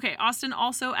 Yeah. Okay, Austin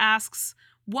also asks,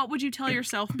 what would you tell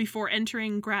yourself before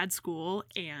entering grad school,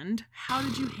 and how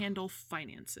did you handle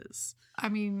finances? I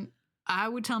mean, I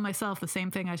would tell myself the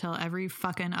same thing I tell every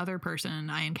fucking other person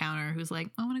I encounter who's like,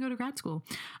 I want to go to grad school,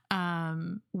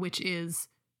 which is,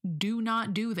 do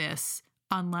not do this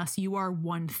unless you are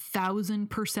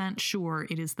 1000% sure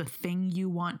it is the thing you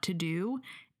want to do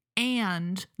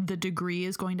and the degree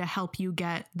is going to help you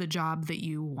get the job that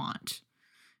you want.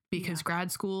 Because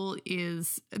grad school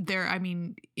is there. I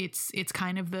mean, it's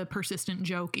kind of the persistent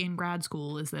joke in grad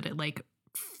school is that it like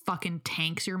fucking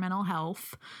tanks your mental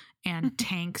health and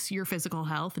tanks your physical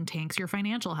health and tanks your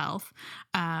financial health.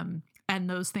 And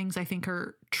those things I think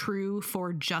are true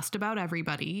for just about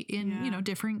everybody in, you know,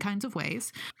 different kinds of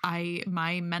ways.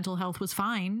 My mental health was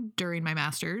fine during my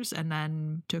master's and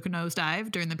then took a nosedive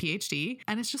during the PhD.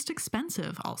 And it's just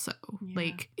expensive also. Yeah.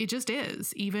 Like it just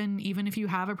is. Even if you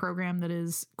have a program that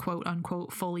is quote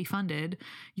unquote fully funded,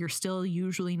 you're still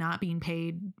usually not being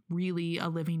paid really a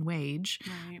living wage.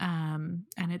 Right.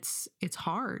 And it's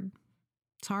hard.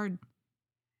 It's hard.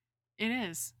 It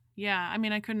is. Yeah, I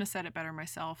mean, I couldn't have said it better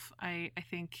myself. I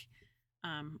think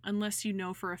unless you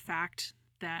know for a fact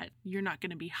that you're not going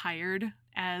to be hired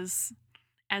as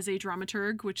a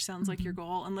dramaturg, which sounds like your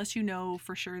goal, unless you know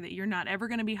for sure that you're not ever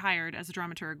going to be hired as a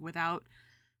dramaturg without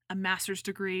a master's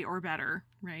degree or better,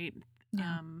 right?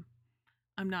 Yeah.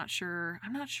 I'm not sure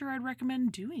I'd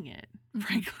recommend doing it,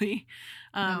 frankly.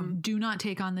 No, do not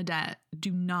take on the debt.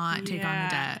 Do not take on the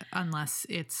debt unless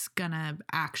it's going to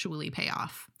actually pay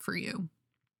off for you.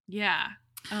 Yeah.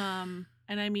 And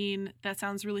I mean, that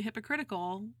sounds really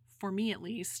hypocritical for me, at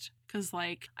least, because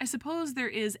like, I suppose there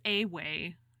is a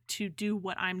way to do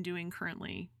what I'm doing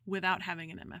currently without having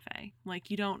an MFA. Like,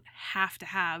 you don't have to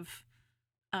have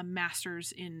a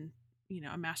master's in, you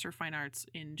know, a Master of Fine Arts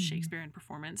in Shakespeare and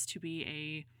performance to be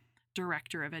a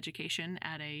director of education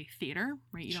at a theater,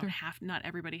 right? You don't have, not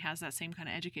everybody has that same kind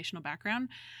of educational background.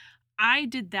 I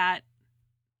did that.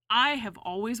 I have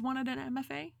always wanted an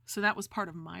MFA, so that was part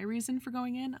of my reason for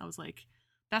going in. I was like,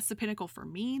 that's the pinnacle for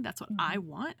me. That's what I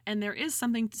want. And there is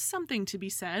something to be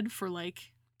said for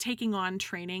like taking on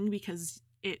training because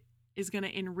it is going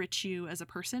to enrich you as a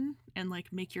person and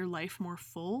like make your life more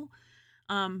full.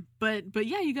 But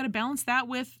yeah, you got to balance that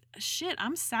with shit.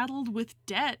 I'm saddled with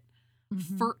debt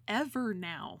forever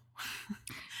now.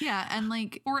 Yeah, and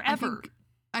like forever.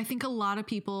 I think a lot of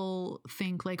people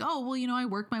think like, oh, well, you know, I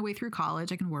worked my way through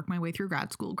college. I can work my way through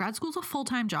grad school. Grad school's a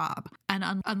full-time job. And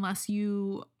unless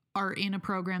you are in a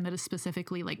program that is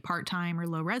specifically like part-time or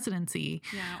low residency.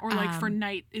 Yeah. Or like for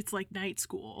night, it's like night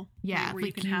school. Yeah. Where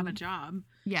like you can have a job.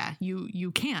 Yeah.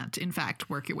 You can't, in fact,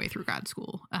 work your way through grad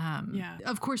school. Yeah.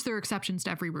 Of course, there are exceptions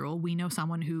to every rule. We know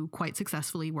someone who quite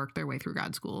successfully worked their way through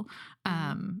grad school.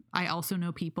 I also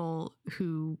know people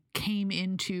who came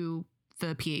into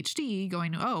the PhD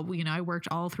going, oh, well, you know, I worked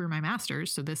all through my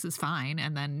master's, so this is fine.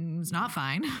 And then it's not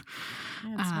fine.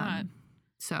 Yeah, it's not.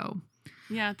 So.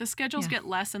 Yeah, the schedules get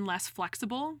less and less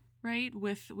flexible, right?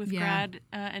 With grad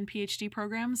and PhD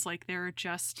programs, like there are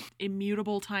just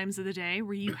immutable times of the day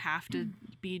where you have to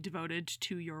be devoted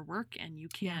to your work and you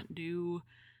can't do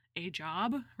a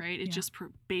job, right? It just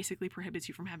basically prohibits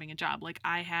you from having a job. Like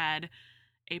I had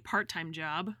a part-time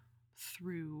job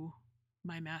through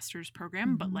my master's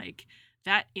program, but like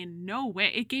that in no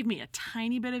way, it gave me a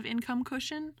tiny bit of income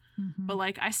cushion, but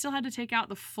like I still had to take out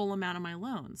the full amount of my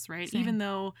loans, right? Same. Even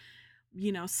though,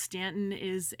 you know, Stanton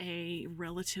is a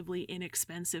relatively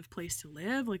inexpensive place to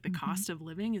live. Like the cost of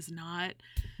living is not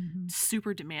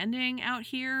super demanding out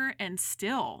here. And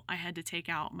still I had to take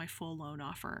out my full loan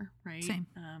offer, right? Same.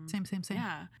 Same.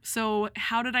 Yeah. So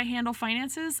how did I handle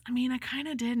finances? I mean, I kind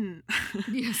of didn't.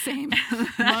 Yeah, same.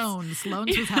 Loans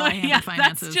was how I handled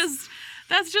finances.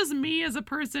 That's just me as a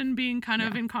person being kind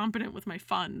of incompetent with my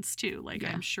funds too. Like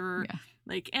I'm sure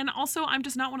like, and also I'm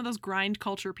just not one of those grind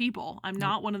culture people. I'm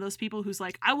not one of those people who's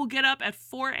like, I will get up at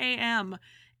 4 a.m.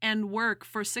 and work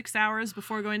for 6 hours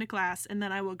before going to class. And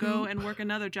then I will go and work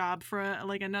another job for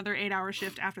like another 8-hour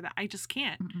shift after that. I just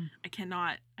can't. I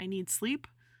cannot. I need sleep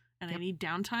and I need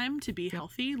downtime to be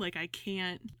healthy. Like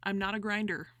I'm not a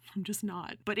grinder. I'm just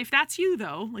not. But if that's you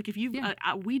though, like if you,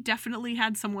 we definitely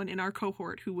had someone in our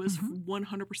cohort who was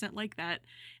 100% like that,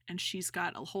 and she's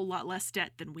got a whole lot less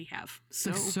debt than we have.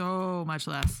 So much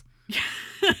less.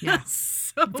 Yeah.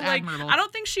 So it's like, admirable. I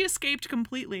don't think she escaped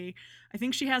completely. I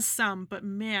think she has some, but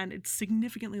man, it's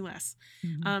significantly less.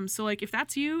 So like, if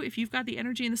that's you, if you've got the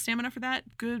energy and the stamina for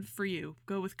that, good for you.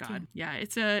 Go with God. Yeah,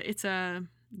 it's a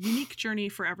unique journey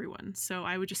for everyone. So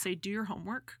I would just say, do your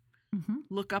homework.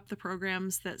 Look up the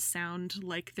programs that sound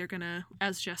like they're gonna,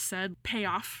 as Jess said, pay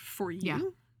off for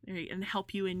you and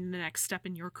help you in the next step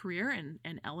in your career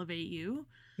and elevate you.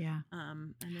 Yeah.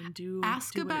 And then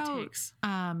ask do about what it takes.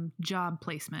 Job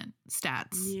placement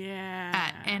stats. Yeah.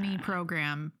 At any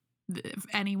program,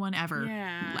 anyone ever.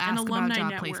 Yeah. Ask an alumni about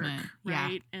job network, placement.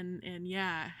 right? And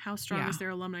how strong is their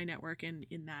alumni network in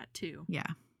that too? Yeah.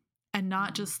 And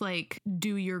not just like,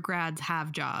 do your grads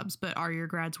have jobs, but are your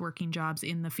grads working jobs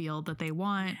in the field that they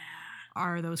want? Yeah.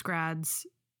 Are those grads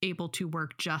able to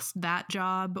work just that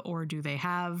job, or do they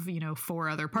have, 4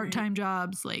 other part-time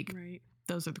jobs? Like,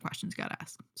 those are the questions you got to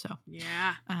ask. So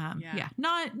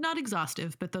not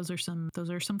exhaustive, but those are some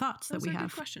thoughts that we have.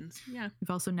 Good questions. Yeah.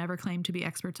 We've also never claimed to be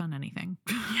experts on anything.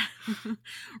 Yeah.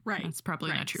 Right. That's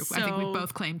probably not true. So, I think we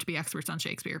both claim to be experts on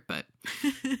Shakespeare, but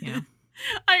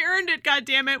I earned it,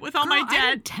 goddammit, with all my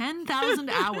debt. 10,000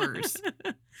 hours.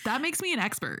 That makes me an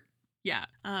expert. Yeah.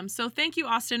 So thank you,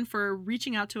 Austin, for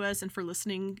reaching out to us and for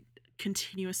listening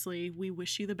continuously. We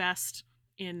wish you the best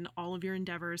in all of your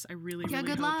endeavors. I really hope.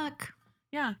 Good luck.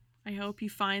 Yeah. I hope you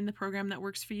find the program that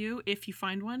works for you, if you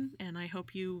find one, and I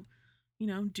hope you,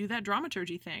 do that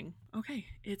dramaturgy thing. Okay.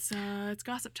 It's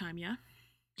gossip time, yeah?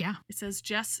 Yeah. It says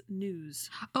Jess News.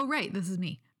 Oh, right. This is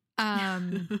me.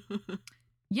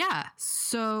 Yeah,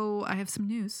 so I have some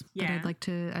news that I'd like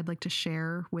to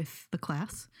share with the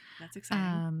class. That's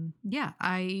exciting.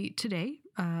 I today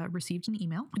received an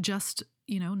email just,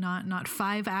 not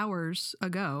 5 hours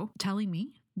ago, telling me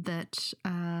that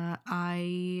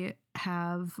I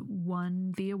have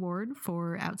won the award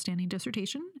for outstanding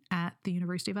dissertation at the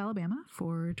University of Alabama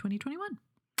for 2021.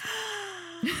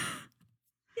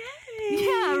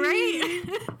 Yeah, right?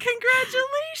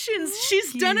 Congratulations.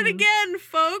 She's done it again,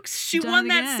 folks. She won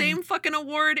that same fucking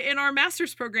award in our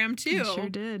master's program, too. I sure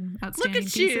did. Outstanding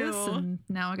thesis, and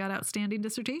now I got outstanding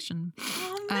dissertation.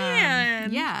 Oh,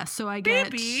 man. So I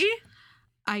get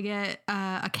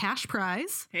a cash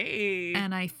prize. Hey.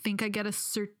 And I think I get a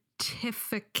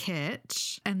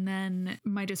certificate, and then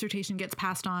my dissertation gets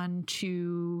passed on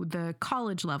to the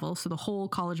college level, so the whole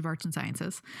College of Arts and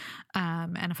Sciences.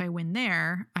 And if I win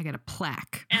there, I get a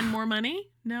plaque and more money.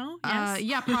 No? Yes.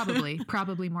 Yeah, probably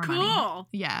more money. Cool.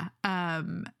 Yeah.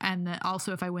 And then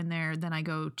also if I win there, then I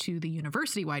go to the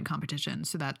university-wide competition.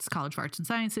 So that's College of Arts and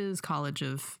Sciences, College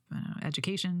of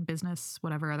Education, Business,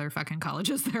 whatever other fucking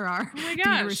colleges there are. Oh my gosh.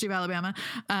 The University of Alabama.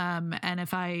 And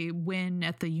if I win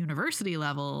at the university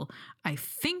level, I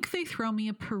think they throw me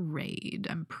a parade.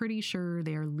 I'm pretty sure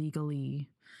they're legally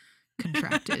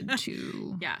contracted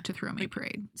to throw me a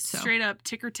parade. So straight up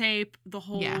ticker tape, the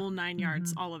whole 9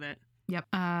 yards, all of it. Yep.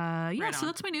 So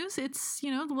that's my news. It's, a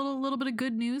little bit of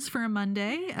good news for a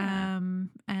Monday. And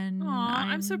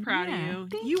I'm so proud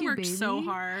of you. You worked baby. So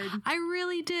hard. I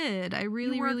really did. I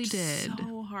really did.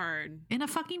 So hard. In a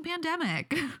fucking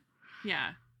pandemic.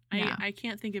 Yeah. I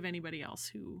can't think of anybody else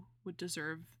who would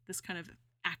deserve this kind of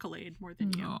accolade more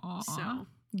than you. Aww. So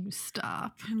you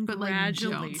stop. Congratulations.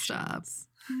 But don't stop.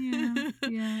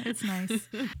 Yeah, it's nice.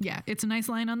 Yeah, it's a nice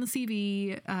line on the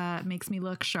CV. Makes me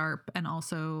look sharp, and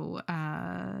also,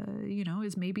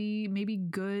 is maybe a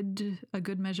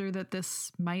good measure that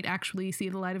this might actually see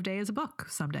the light of day as a book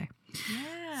someday.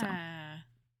 Yeah. So,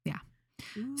 yeah.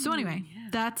 Ooh, so anyway,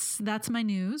 that's my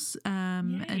news.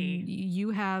 And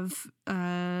you have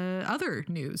other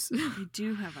news. I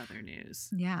do have other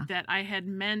news. Yeah. That I had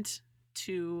meant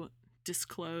to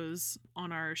disclose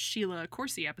on our Sheila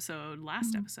Corsi episode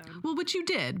last episode. Well, which you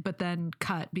did, but then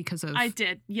cut because of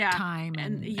time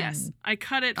and yes, I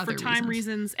cut it for time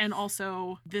reasons. Reasons, and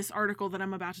also this article that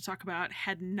I'm about to talk about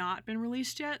had not been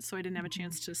released yet, so I didn't have a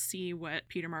chance to see what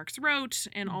Peter Marks wrote,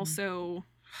 and also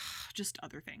just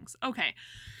other things. Okay,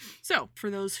 so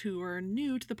for those who are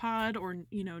new to the pod or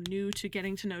new to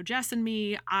getting to know Jess and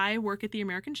me, I work at the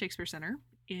American Shakespeare Center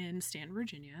in Stanton,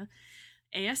 Virginia.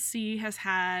 ASC has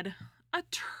had a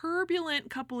turbulent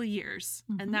couple of years,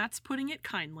 and that's putting it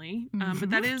kindly. But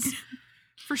that is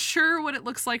for sure what it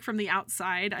looks like from the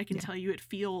outside. I can tell you it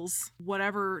feels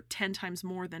whatever 10 times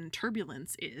more than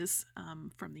turbulence is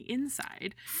from the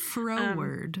inside.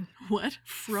 Froward. What?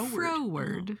 Froward.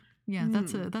 Froward. Yeah,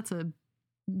 that's a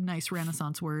Nice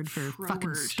Renaissance word for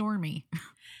fucking Froward. stormy.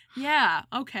 Yeah,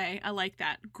 okay, I like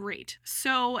that. Great.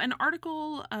 So an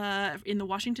article in the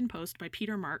Washington Post by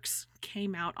Peter Marks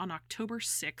came out on October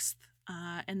 6th.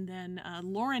 And then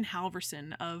Lauren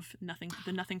Halverson of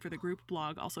the Nothing for the Group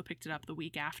blog also picked it up the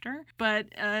week after. But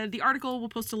the article, we'll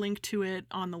post a link to it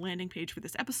on the landing page for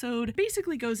this episode,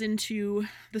 basically goes into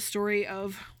the story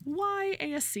of why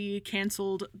ASC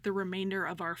canceled the remainder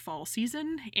of our fall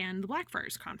season and the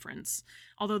Blackfriars Conference.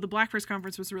 Although the Blackfriars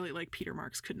Conference was really like Peter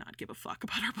Marks could not give a fuck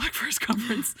about our Blackfriars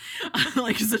Conference,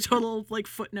 like as a total like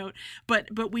footnote.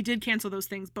 But we did cancel those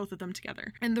things, both of them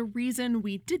together. And the reason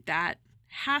we did that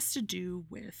has to do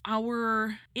with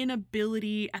our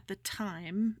inability at the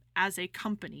time as a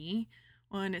company,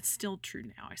 well, and it's still true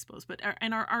now, I suppose, but our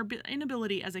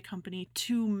inability as a company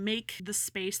to make the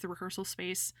space, the rehearsal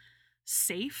space,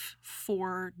 safe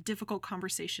for difficult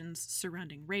conversations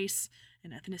surrounding race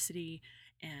and ethnicity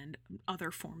and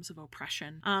other forms of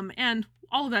oppression. And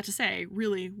all of that to say,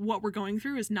 really, what we're going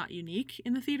through is not unique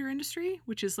in the theater industry,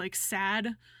 which is like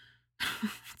sad.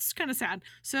 It's kind of sad.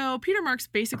 So Peter Marks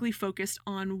basically focused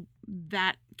on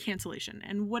that cancellation,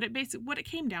 and what it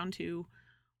came down to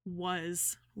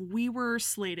was we were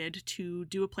slated to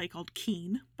do a play called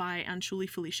Keen by Anshuli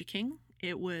Felicia King.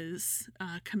 It was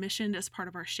commissioned as part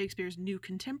of our Shakespeare's New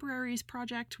Contemporaries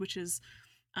project, which is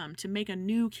to make a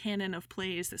new canon of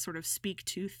plays that sort of speak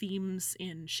to themes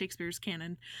in Shakespeare's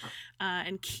canon.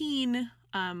 And Keen,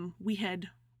 we had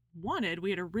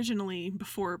originally,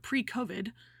 before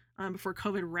pre-COVID, before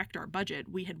COVID wrecked our budget,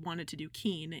 we had wanted to do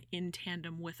Keen in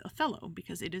tandem with Othello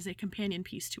because it is a companion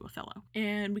piece to Othello.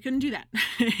 And we couldn't do that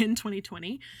in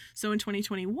 2020. So in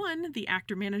 2021, the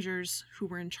actor managers who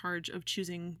were in charge of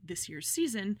choosing this year's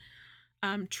season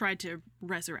tried to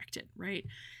resurrect it, right?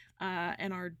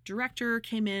 And our director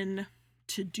came in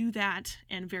to do that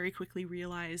and very quickly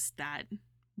realized that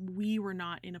we were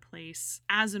not in a place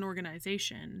as an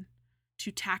organization to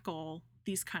tackle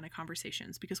these kind of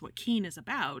conversations, because what Keen is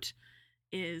about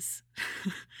is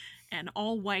an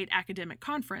all-white academic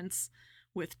conference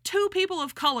with two people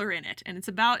of color in it, and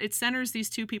it centers these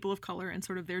two people of color and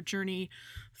sort of their journey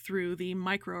through the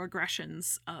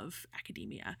microaggressions of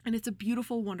academia. And it's a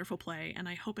beautiful, wonderful play, and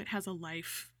I hope it has a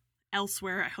life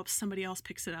elsewhere. I hope somebody else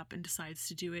picks it up and decides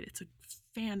to do it. It's a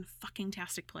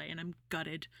fan-fucking-tastic play, and I'm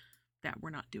gutted that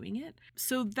we're not doing it.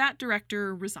 So that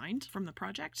director resigned from the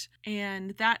project,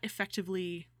 and that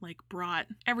effectively brought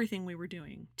everything we were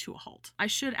doing to a halt. I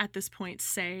should at this point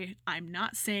say I'm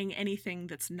not saying anything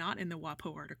that's not in the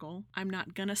WAPO article. I'm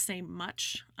not gonna say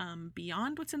much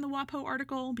beyond what's in the WAPO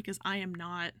article because I am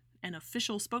not an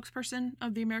official spokesperson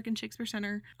of the American Shakespeare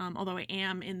Center, although I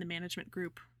am in the management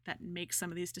group that makes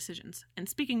some of these decisions. And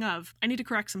speaking of, I need to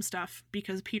correct some stuff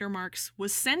because Peter Marks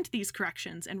was sent these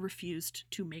corrections and refused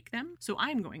to make them. So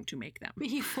I'm going to make them. But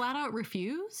he flat out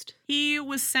refused? He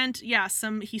was sent,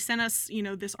 he sent us,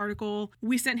 this article.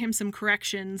 We sent him some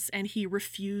corrections and he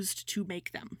refused to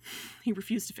make them. He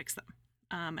refused to fix them.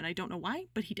 And I don't know why,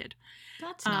 but he did.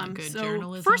 That's not good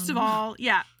journalism.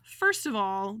 First of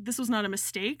all, this was not a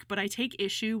mistake, but I take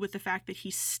issue with the fact that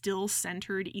he still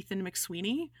centered Ethan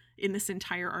McSweeney in this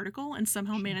entire article and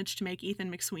somehow managed to make Ethan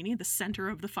McSweeney the center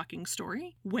of the fucking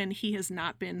story when he has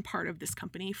not been part of this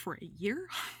company for a year.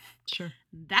 Sure.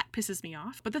 That pisses me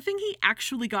off. But the thing he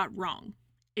actually got wrong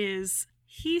is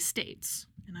he states,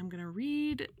 and I'm going to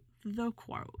read the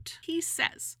quote. He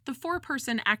says, the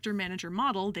 4-person actor-manager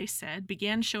model, they said,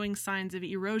 began showing signs of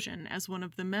erosion as one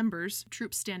of the members,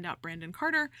 troupe standout Brandon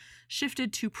Carter,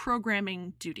 shifted to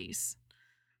programming duties.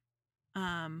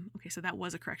 Okay, so that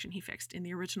was a correction he fixed. In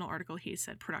the original article, he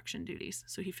said production duties,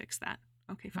 so he fixed that.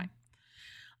 Okay, fine.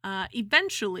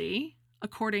 Eventually,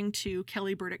 according to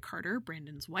Kelly Burdick Carter,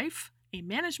 Brandon's wife, a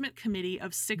management committee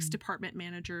of 6 department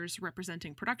managers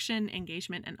representing production,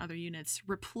 engagement, and other units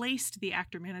replaced the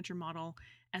actor-manager model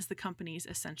as the company's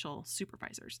essential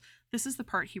supervisors. This is the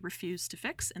part he refused to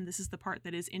fix, and this is the part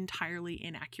that is entirely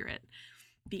inaccurate.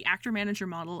 The actor-manager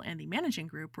model and the managing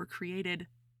group were created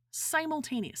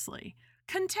simultaneously,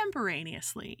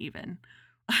 contemporaneously even.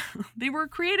 They were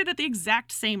created at the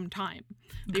exact same time.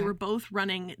 Okay. They were both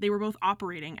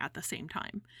operating at the same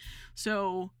time.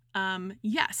 So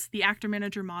yes, the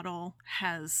actor-manager model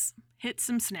has hit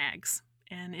some snags,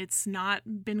 and it's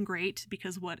not been great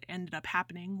because what ended up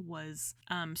happening was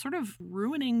sort of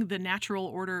ruining the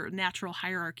natural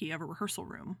hierarchy of a rehearsal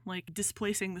room, like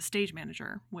displacing the stage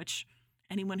manager, which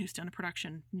anyone who's done a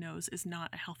production knows is not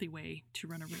a healthy way to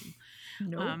run a room.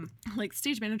 Nope.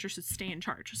 Stage manager should stay in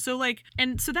charge. So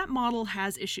that model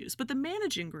has issues, but the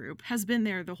managing group has been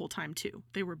there the whole time too.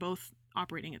 They were both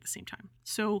operating at the same time.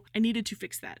 So I needed to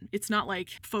fix that. It's not like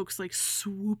folks like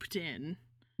swooped in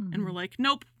and we're like,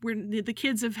 nope, the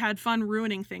kids have had fun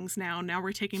ruining things now. Now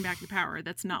we're taking back the power.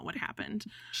 That's not what happened.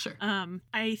 Sure.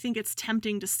 I think it's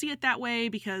tempting to see it that way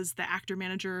because the actor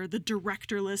manager, the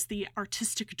directorless, the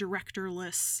artistic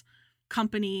directorless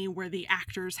company where the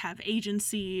actors have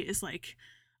agency is like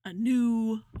a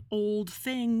new old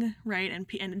thing, right? And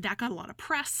that got a lot of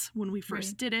press when we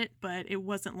first did it, but it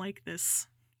wasn't like this,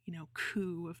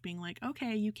 coup of being like,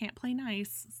 okay, you can't play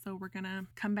nice, so we're gonna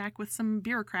come back with some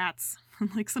bureaucrats,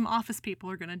 like some office people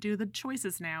are gonna do the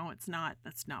choices now. That's not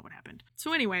what happened.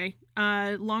 So anyway,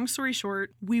 long story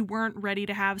short, we weren't ready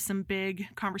to have some big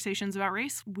conversations about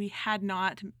race. We had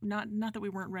not that we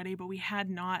weren't ready, but we had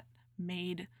not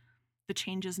made the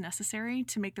changes necessary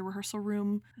to make the rehearsal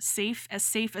room safe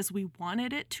as we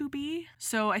wanted it to be.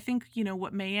 So I think,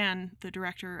 what Mayanne, the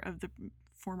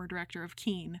former director of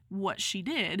Keene, what she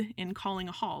did in calling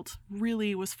a halt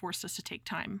really was forced us to take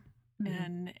time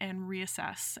and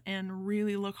reassess and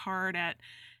really look hard at,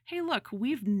 hey, look,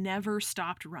 we've never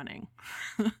stopped running.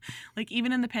 Like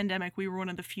even in the pandemic, we were one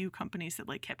of the few companies that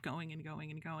like kept going and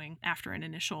going and going after an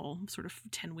initial sort of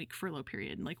 10-week furlough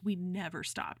period. And like we never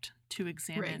stopped to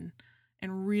examine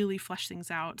and really flesh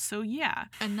things out. So yeah.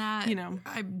 And that,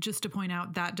 just to point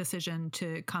out, that decision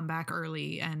to come back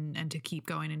early and to keep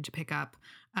going and to pick up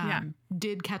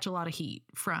did catch a lot of heat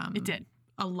from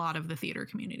a lot of the theater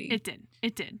community. It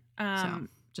did. So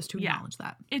just to acknowledge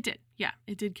that. It did. Yeah,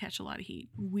 it did catch a lot of heat.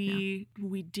 We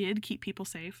did keep people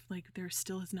safe. Like there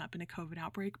still has not been a COVID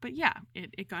outbreak, but yeah,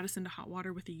 it got us into hot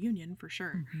water with the union for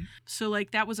sure. So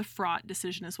like that was a fraught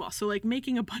decision as well. So like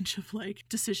making a bunch of like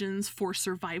decisions for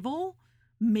survival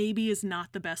maybe is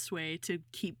not the best way to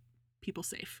keep people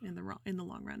safe in the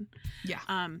long run. Yeah.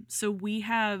 So we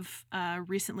have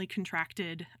recently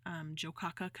contracted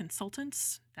Jokaka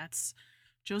Consultants. That's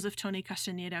Joseph Tony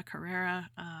Castaneda Carrera,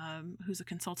 who's a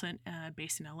consultant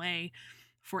based in LA,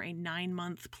 for a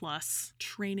 9-month plus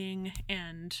training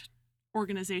and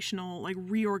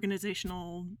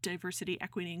reorganizational diversity,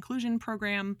 equity, inclusion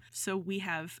program. So we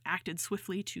have acted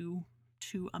swiftly to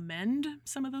amend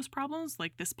some of those problems.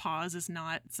 Like this pause it's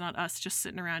not us just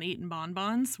sitting around eating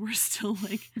bonbons. We're still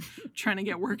like trying to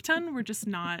get work done. We're just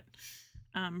not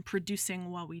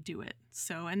producing while we do it.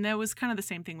 So, and that was kind of the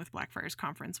same thing with Blackfriars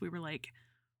Conference. We were like,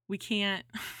 we can't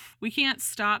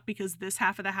stop because this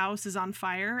half of the house is on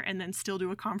fire and then still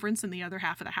do a conference in the other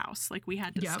half of the house. Like we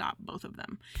had to stop both of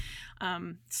them.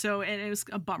 So it was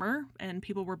a bummer and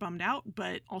people were bummed out,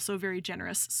 but also very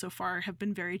generous so far, have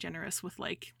been very generous with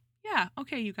like, yeah,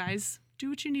 okay, you guys, do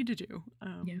what you need to do.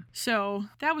 So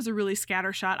that was a really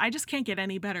scattershot. I just can't get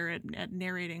any better at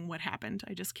narrating what happened.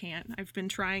 I just can't. I've been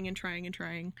trying and trying and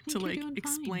trying to like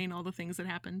explain all the things that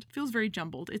happened. It feels very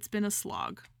jumbled. It's been a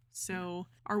slog. So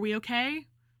are we okay?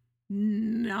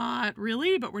 Not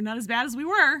really, but we're not as bad as we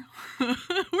were.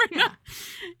 Not,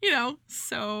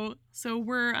 so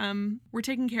we're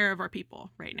taking care of our people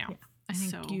right now. Yeah. I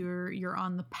think you're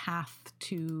on the path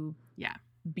to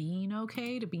being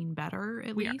okay, to being better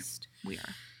at least. We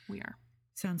are.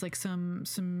 Sounds like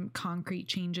some concrete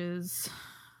changes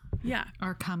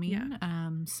are coming.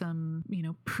 Some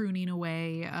pruning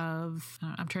away of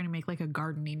I'm trying to make like a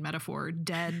gardening metaphor,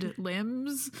 dead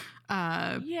limbs,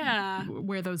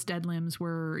 where those dead limbs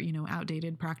were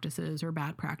outdated practices or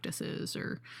bad practices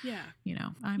or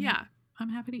I'm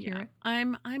happy to hear it.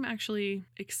 I'm actually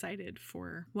excited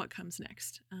for what comes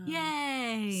next.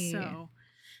 Yay. So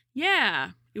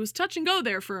it was touch and go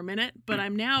there for a minute, but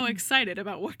I'm now excited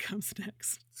about what comes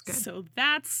next. Good. So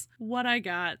that's what I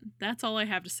got. That's all I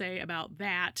have to say about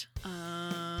that.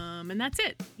 And that's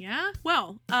it. Yeah?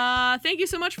 Well, thank you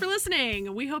so much for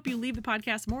listening. We hope you leave the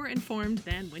podcast more informed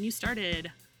than when you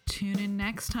started. Tune in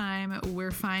next time.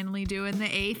 We're finally doing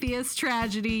the atheist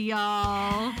tragedy, y'all.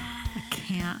 I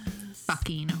can't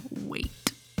fucking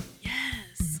wait.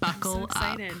 Yes. Buckle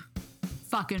up.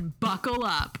 Fucking buckle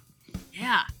up.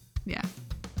 Yeah. Yeah.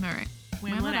 All right.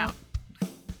 Wham it out.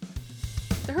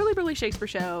 The Hurly Burly Shakespeare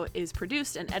Show is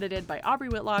produced and edited by Aubrey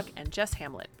Whitlock and Jess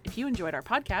Hamlet. If you enjoyed our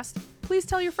podcast, please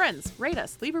tell your friends, rate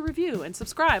us, leave a review, and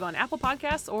subscribe on Apple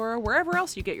Podcasts or wherever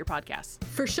else you get your podcasts.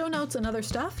 For show notes and other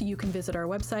stuff, you can visit our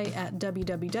website at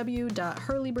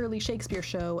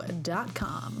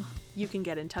www.hurlyburlysshakespeareshow.com. You can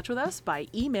get in touch with us by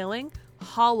emailing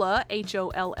holla,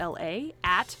 HOLLA,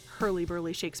 at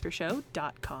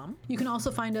hurlyburlyshakespeareshow.com. You can also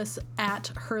find us at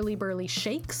Hurly Burly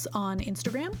Shakes on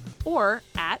Instagram. Or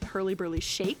at Hurly Burly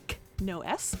Shake, no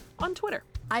S, on Twitter.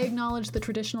 I acknowledge the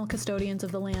traditional custodians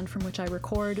of the land from which I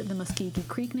record, the Muskegee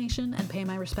Creek Nation, and pay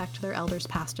my respect to their elders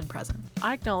past and present.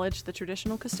 I acknowledge the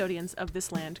traditional custodians of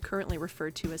this land currently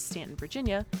referred to as Stanton,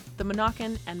 Virginia, the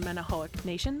Monacan and Manahoic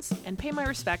nations, and pay my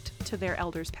respect to their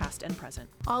elders past and present.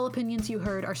 All opinions you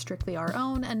heard are strictly our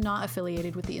own and not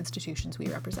affiliated with the institutions we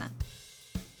represent.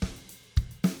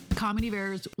 Comedy of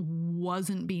Errors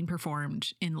wasn't being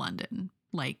performed in London,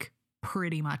 like,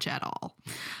 pretty much at all.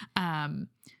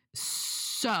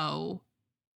 So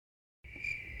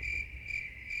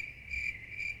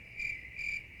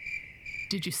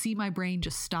did you see my brain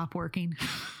just stop working?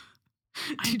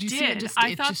 Did you see it?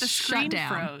 I thought the screen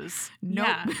froze. Nope.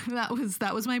 Yeah.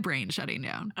 that was my brain shutting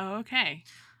down. Oh, okay.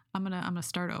 I'm gonna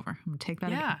start over. I'm gonna take that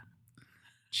Yeah. again.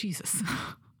 Jesus.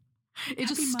 It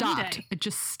just Happy stopped. Monday. It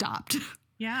just stopped.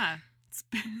 Yeah. It's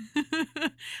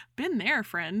been there,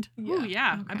 friend. Ooh,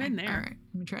 yeah. Okay. I've been there. All right.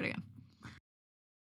 Let me try it again.